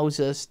allows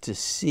us to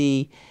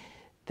see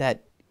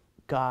that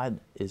God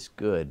is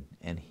good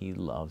and he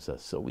loves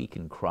us, so we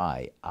can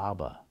cry,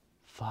 Abba,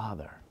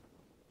 Father.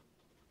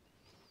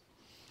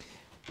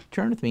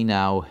 Turn with me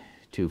now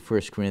to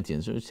 1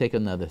 Corinthians. Let's take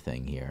another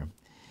thing here.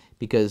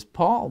 Because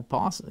Paul,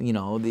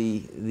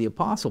 the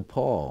Apostle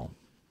Paul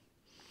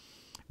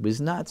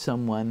was not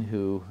someone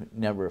who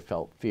never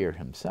felt fear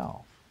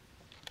himself.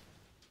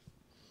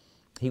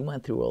 He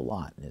went through a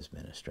lot in his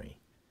ministry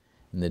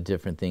and the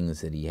different things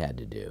that he had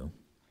to do.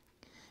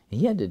 And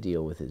he had to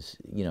deal with his,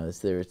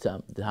 there are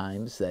some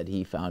times that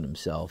he found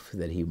himself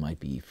that he might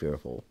be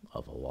fearful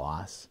of a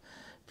loss,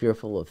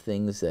 fearful of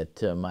things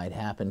that might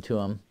happen to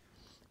him,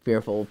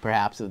 fearful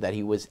perhaps of that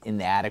he was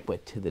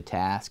inadequate to the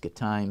task at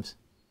times.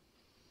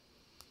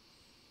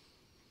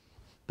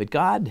 But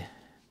God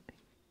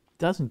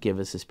doesn't give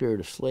us a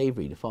spirit of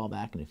slavery to fall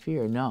back into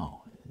fear.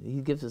 No,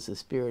 he gives us a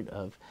spirit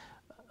of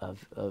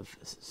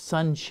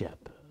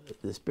sonship,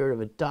 the spirit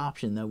of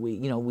adoption, that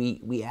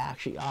we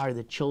actually are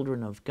the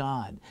children of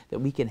God, that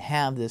we can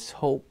have this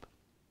hope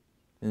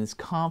and this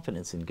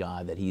confidence in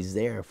God that he's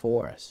there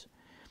for us.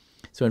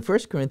 So in 1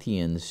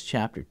 Corinthians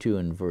chapter 2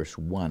 and verse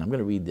 1, I'm going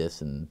to read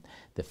this in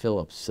the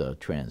Phillips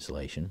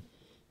translation.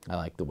 I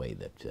like the way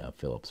that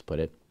Phillips put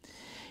it.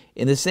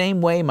 In the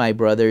same way, my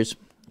brothers,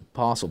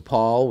 Apostle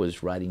Paul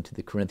was writing to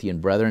the Corinthian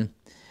brethren,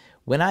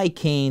 when I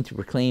came to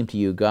proclaim to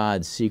you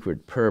God's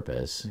secret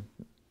purpose,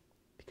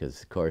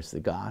 because of course the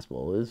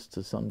gospel is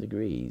to some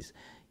degrees,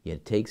 yet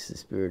it takes the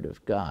Spirit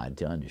of God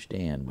to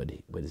understand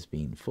what is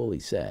being fully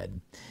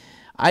said.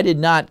 I did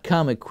not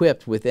come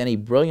equipped with any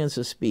brilliance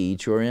of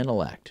speech or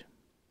intellect.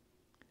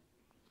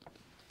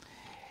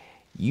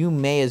 You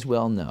may as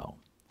well know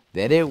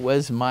that it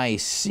was my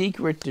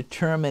secret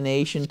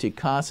determination to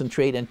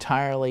concentrate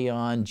entirely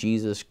on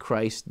Jesus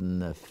Christ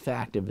and the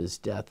fact of his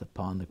death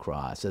upon the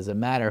cross. As a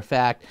matter of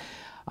fact,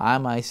 I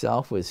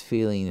myself was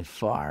feeling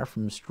far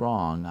from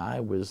strong. I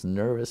was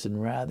nervous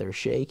and rather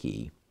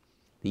shaky.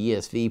 The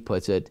ESV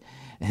puts it,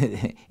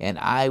 and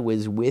I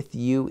was with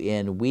you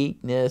in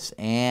weakness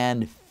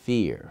and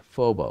fear,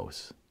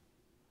 phobos,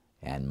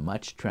 and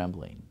much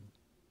trembling.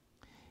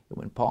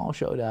 When Paul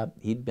showed up,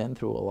 he'd been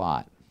through a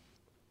lot.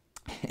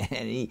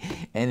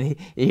 And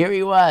here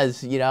he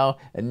was,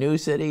 a new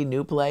city,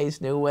 new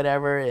place, new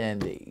whatever,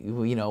 and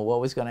what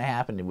was going to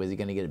happen? Was he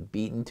going to get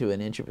beaten to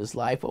an inch of his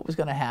life? What was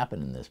going to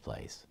happen in this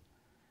place?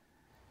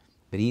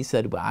 But he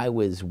said, I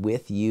was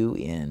with you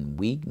in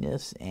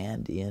weakness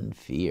and in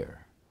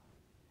fear.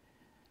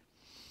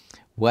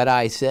 What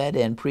I said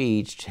and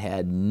preached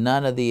had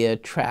none of the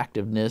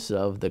attractiveness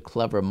of the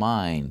clever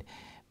mind,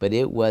 but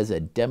it was a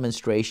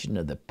demonstration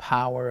of the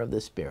power of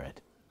the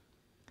Spirit,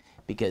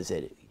 because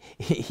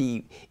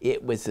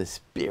it was the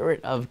Spirit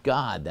of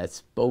God that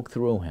spoke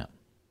through him,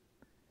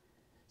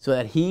 so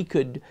that he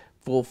could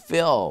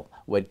fulfill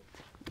what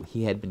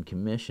he had been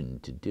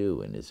commissioned to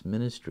do in his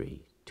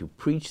ministry, to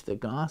preach the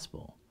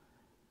gospel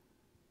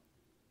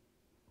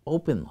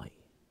openly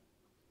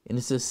in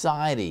a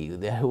society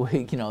that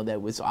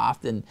that was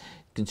often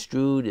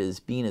construed as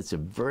being a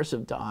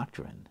subversive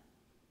doctrine.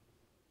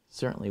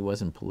 Certainly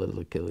wasn't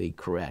politically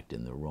correct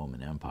in the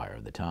Roman Empire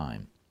of the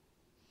time.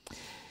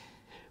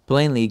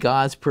 Plainly,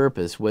 God's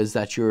purpose was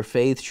that your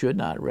faith should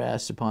not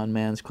rest upon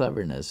man's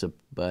cleverness,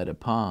 but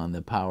upon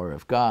the power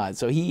of God.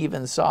 So he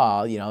even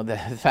saw, the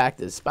fact,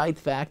 despite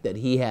the fact that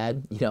he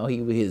had,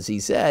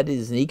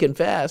 he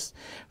confessed,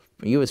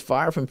 he was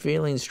far from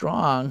feeling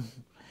strong.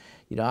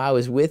 I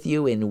was with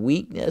you in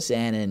weakness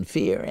and in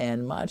fear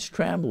and much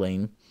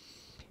trembling.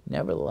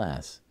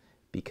 Nevertheless,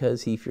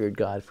 because he feared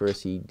God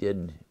first, he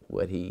did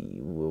what he,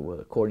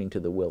 according to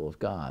the will of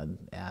God,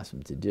 asked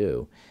him to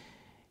do.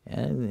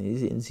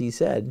 And as he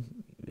said,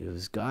 it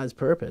was God's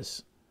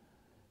purpose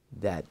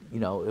that,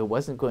 it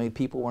wasn't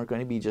people weren't going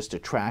to be just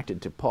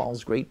attracted to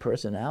Paul's great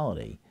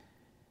personality,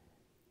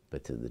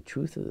 but to the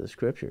truth of the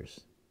Scriptures.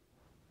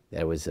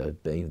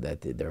 That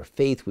their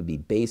faith would be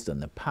based on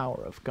the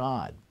power of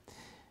God.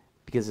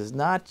 Because it's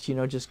not,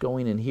 just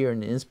going and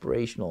hearing an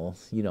inspirational,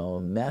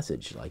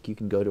 message. Like you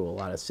can go to a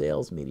lot of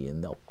sales media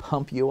and they'll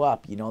pump you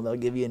up. They'll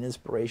give you an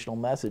inspirational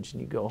message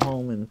and you go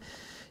home and,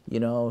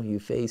 you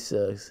face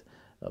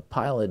a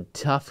pile of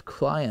tough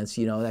clients,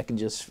 that can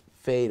just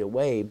fade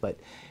away. But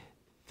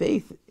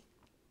faith,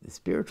 the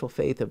spiritual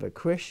faith of a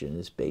Christian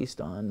is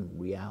based on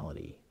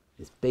reality.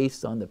 It's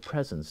based on the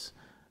presence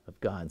of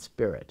God's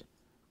Spirit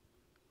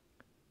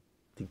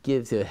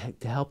to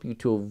help you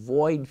to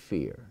avoid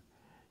fear,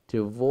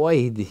 to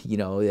avoid,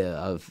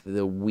 of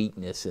the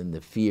weakness and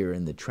the fear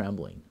and the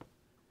trembling,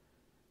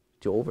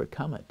 to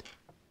overcome it,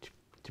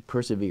 to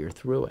persevere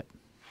through it.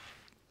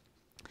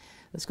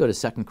 Let's go to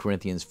 2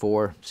 Corinthians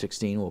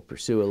 4:16. We'll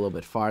pursue a little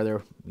bit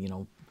farther,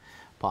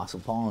 Apostle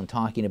Paul in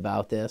talking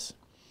about this.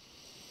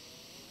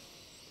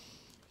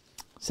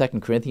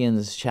 2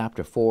 Corinthians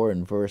chapter 4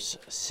 and verse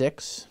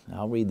 6.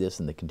 I'll read this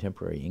in the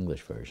Contemporary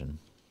English Version.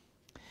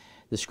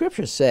 The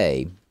Scriptures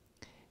say,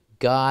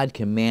 God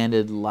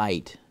commanded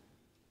light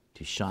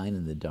to shine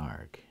in the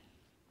dark.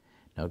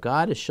 Now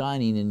God is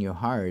shining in your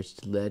hearts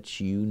to let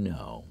you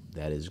know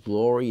that his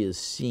glory is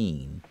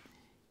seen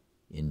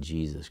in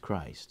Jesus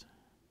Christ.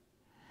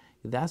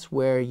 That's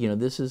where,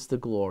 this is the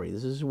glory.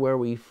 This is where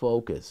we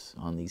focus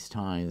on these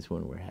times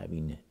when we're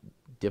having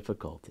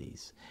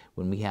difficulties,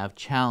 when we have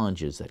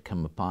challenges that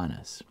come upon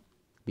us.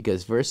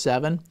 Because verse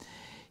 7,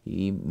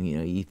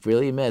 he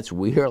freely admits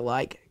we are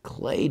like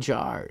clay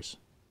jars,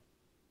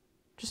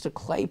 just a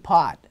clay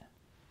pot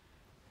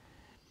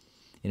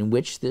in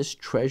which this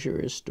treasure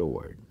is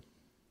stored.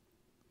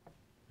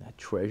 that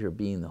treasure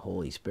being the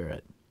Holy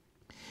Spirit.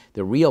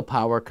 The real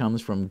power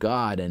comes from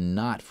God and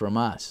not from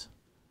us.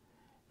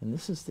 And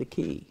this is the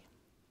key.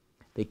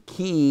 The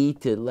key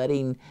to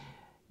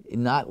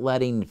not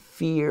letting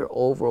fear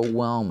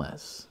overwhelm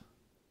us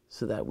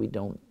so that we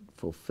don't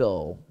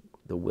fulfill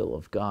the will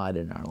of God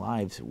in our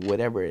lives,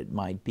 whatever it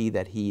might be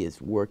that He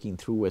is working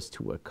through us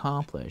to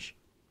accomplish.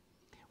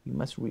 We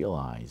must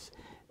realize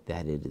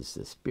that it is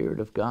the Spirit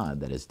of God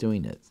that is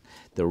doing it.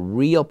 The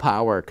real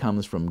power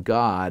comes from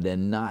God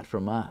and not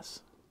from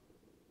us,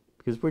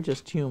 because we're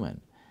just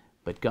human.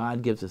 But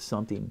God gives us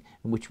something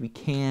in which we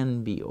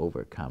can be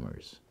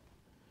overcomers.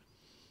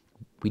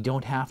 We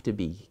don't have to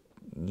be,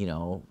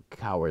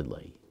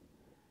 cowardly.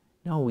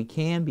 No, we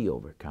can be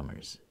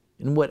overcomers.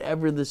 In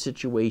whatever the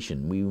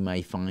situation we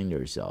might find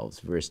ourselves.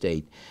 Verse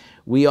 8,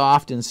 we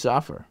often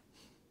suffer.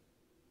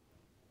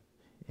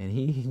 And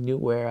He knew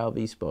whereof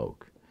He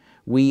spoke.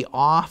 We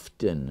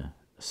often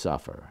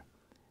suffer,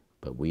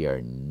 but we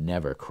are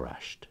never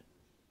crushed.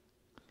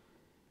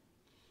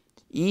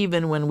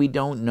 Even when we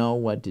don't know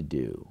what to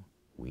do,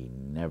 we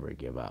never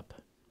give up.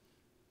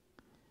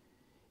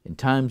 In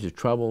times of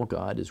trouble,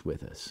 God is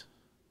with us.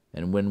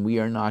 And when we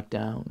are knocked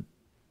down,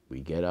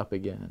 we get up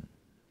again.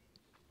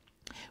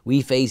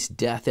 We face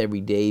death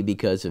every day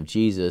because of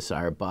Jesus.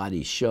 Our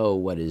bodies show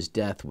what His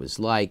death was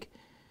like.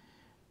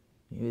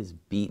 He was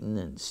beaten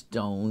and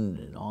stoned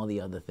and all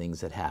the other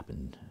things that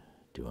happened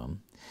to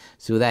Him,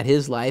 so that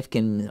His life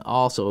can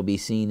also be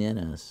seen in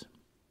us.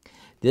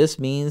 This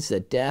means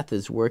that death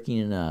is working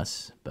in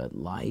us, but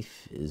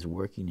life is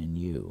working in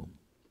you.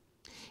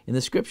 In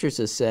the Scriptures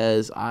it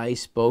says, I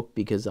spoke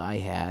because I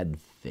had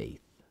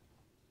faith.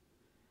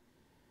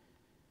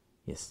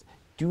 Yes,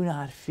 do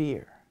not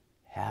fear,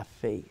 have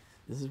faith.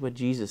 This is what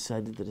Jesus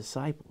said to the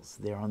disciples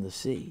there on the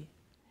sea.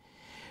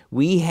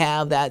 We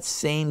have that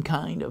same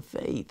kind of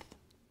faith.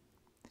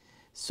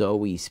 So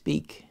we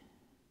speak,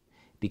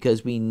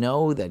 because we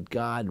know that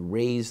God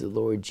raised the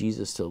Lord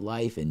Jesus to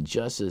life, and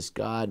just as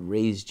God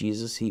raised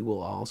Jesus, He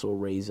will also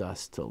raise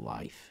us to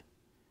life,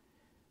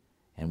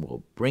 and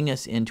will bring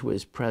us into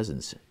His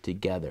presence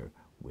together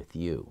with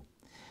you.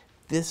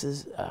 This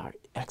is our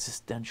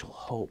existential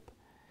hope.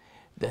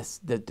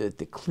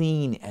 The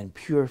clean and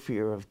pure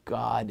fear of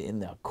God in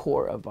the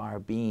core of our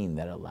being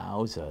that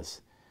allows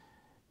us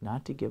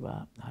not to give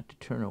up, not to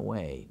turn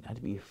away, not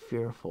to be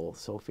fearful,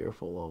 so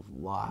fearful of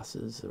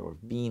losses or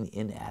being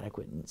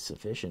inadequate and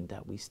insufficient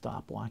that we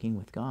stop walking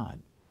with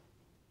God.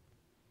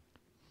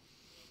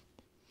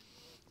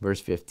 Verse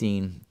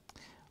 15,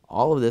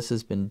 all of this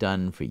has been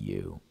done for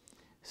you,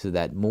 so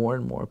that more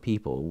and more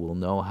people will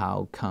know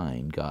how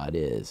kind God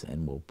is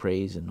and will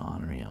praise and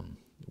honor Him.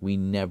 We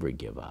never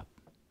give up.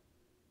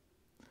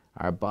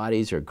 Our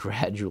bodies are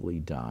gradually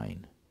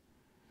dying.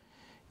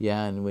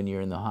 Yeah, and when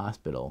you're in the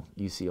hospital,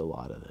 you see a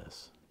lot of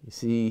this. You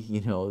see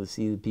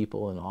the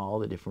people in all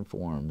the different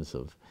forms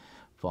of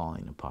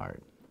falling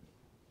apart.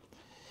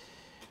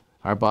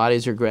 Our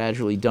bodies are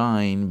gradually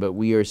dying, but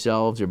we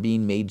ourselves are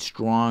being made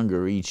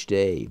stronger each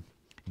day.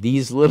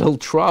 These little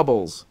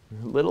troubles,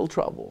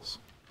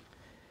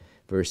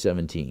 verse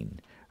 17,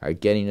 are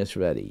getting us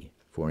ready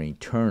for an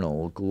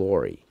eternal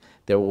glory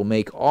that will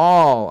make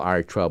all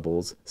our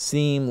troubles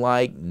seem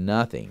like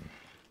nothing.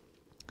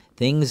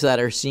 Things that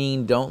are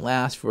seen don't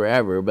last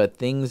forever, but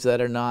things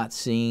that are not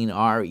seen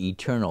are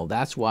eternal.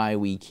 That's why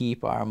we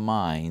keep our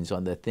minds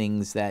on the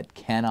things that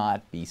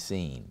cannot be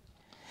seen.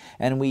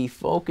 And we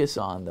focus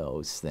on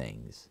those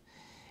things.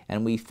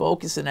 And we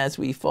focus, and as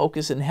we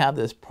focus and have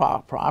this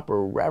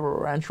proper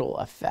reverential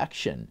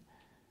affection,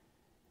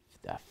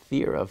 the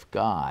fear of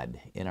God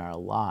in our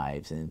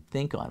lives, and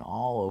think on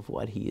all of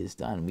what He has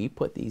done, we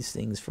put these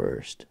things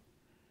first.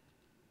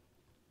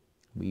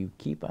 We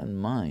keep in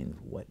mind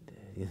what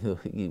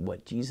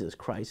Jesus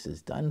Christ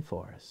has done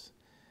for us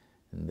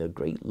and the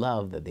great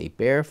love that they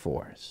bear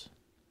for us.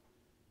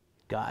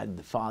 God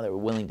the Father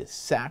willing to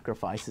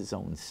sacrifice His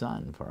own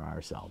Son for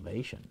our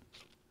salvation.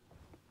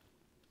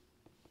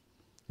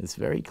 It's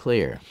very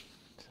clear.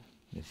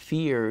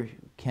 Fear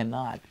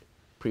cannot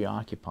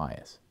preoccupy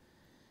us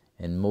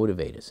and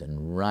motivate us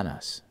and run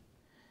us.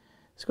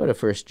 Let's go to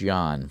 1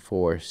 John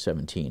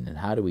 4:17. And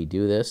how do we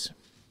do this?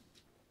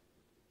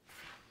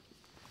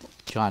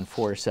 John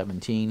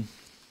 4:17.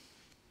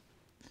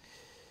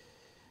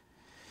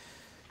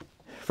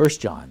 1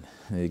 John,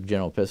 the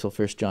general epistle,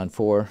 1 John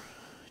 4,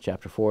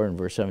 chapter 4 and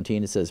verse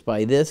 17, it says,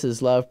 by this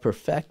is love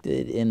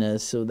perfected in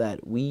us, so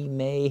that we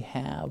may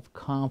have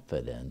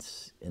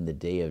confidence in the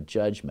day of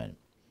judgment.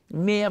 We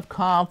may have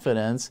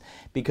confidence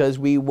because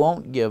we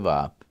won't give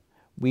up.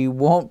 We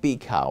won't be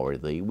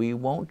cowardly. We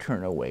won't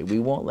turn away. We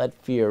won't let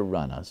fear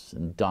run us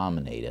and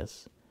dominate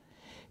us.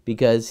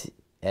 Because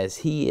as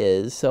He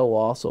is, so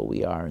also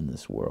we are in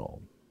this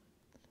world.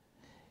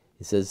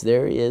 It says,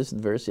 there is, in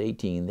verse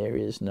 18, there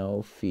is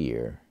no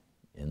fear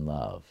in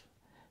love,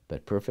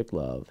 but perfect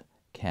love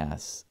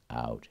casts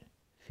out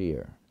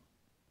fear.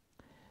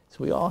 So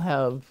we all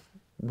have,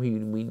 we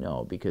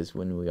know, because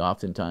when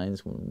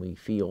we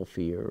feel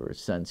fear or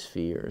sense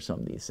fear or some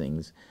of these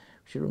things,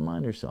 we should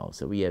remind ourselves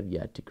that we have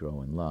yet to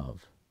grow in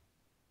love.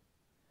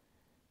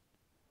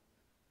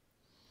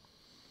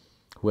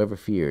 Whoever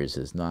fears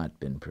has not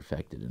been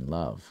perfected in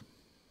love.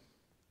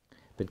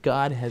 But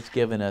God has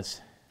given us,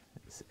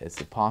 as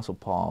the Apostle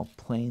Paul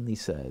plainly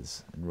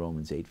says in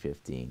Romans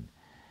 8:15,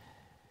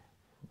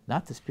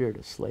 not the spirit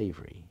of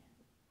slavery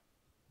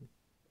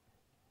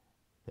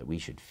that we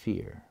should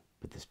fear,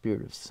 but the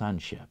spirit of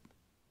sonship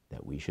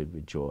that we should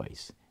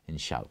rejoice and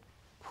shout,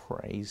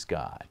 praise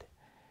God,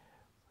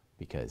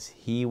 because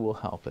he will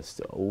help us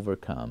to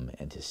overcome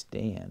and to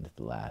stand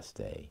the last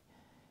day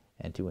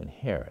and to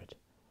inherit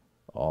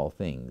all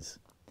things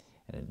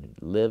and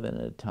live in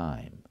a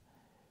time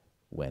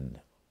when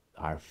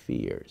our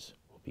fears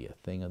will be a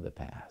thing of the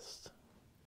past.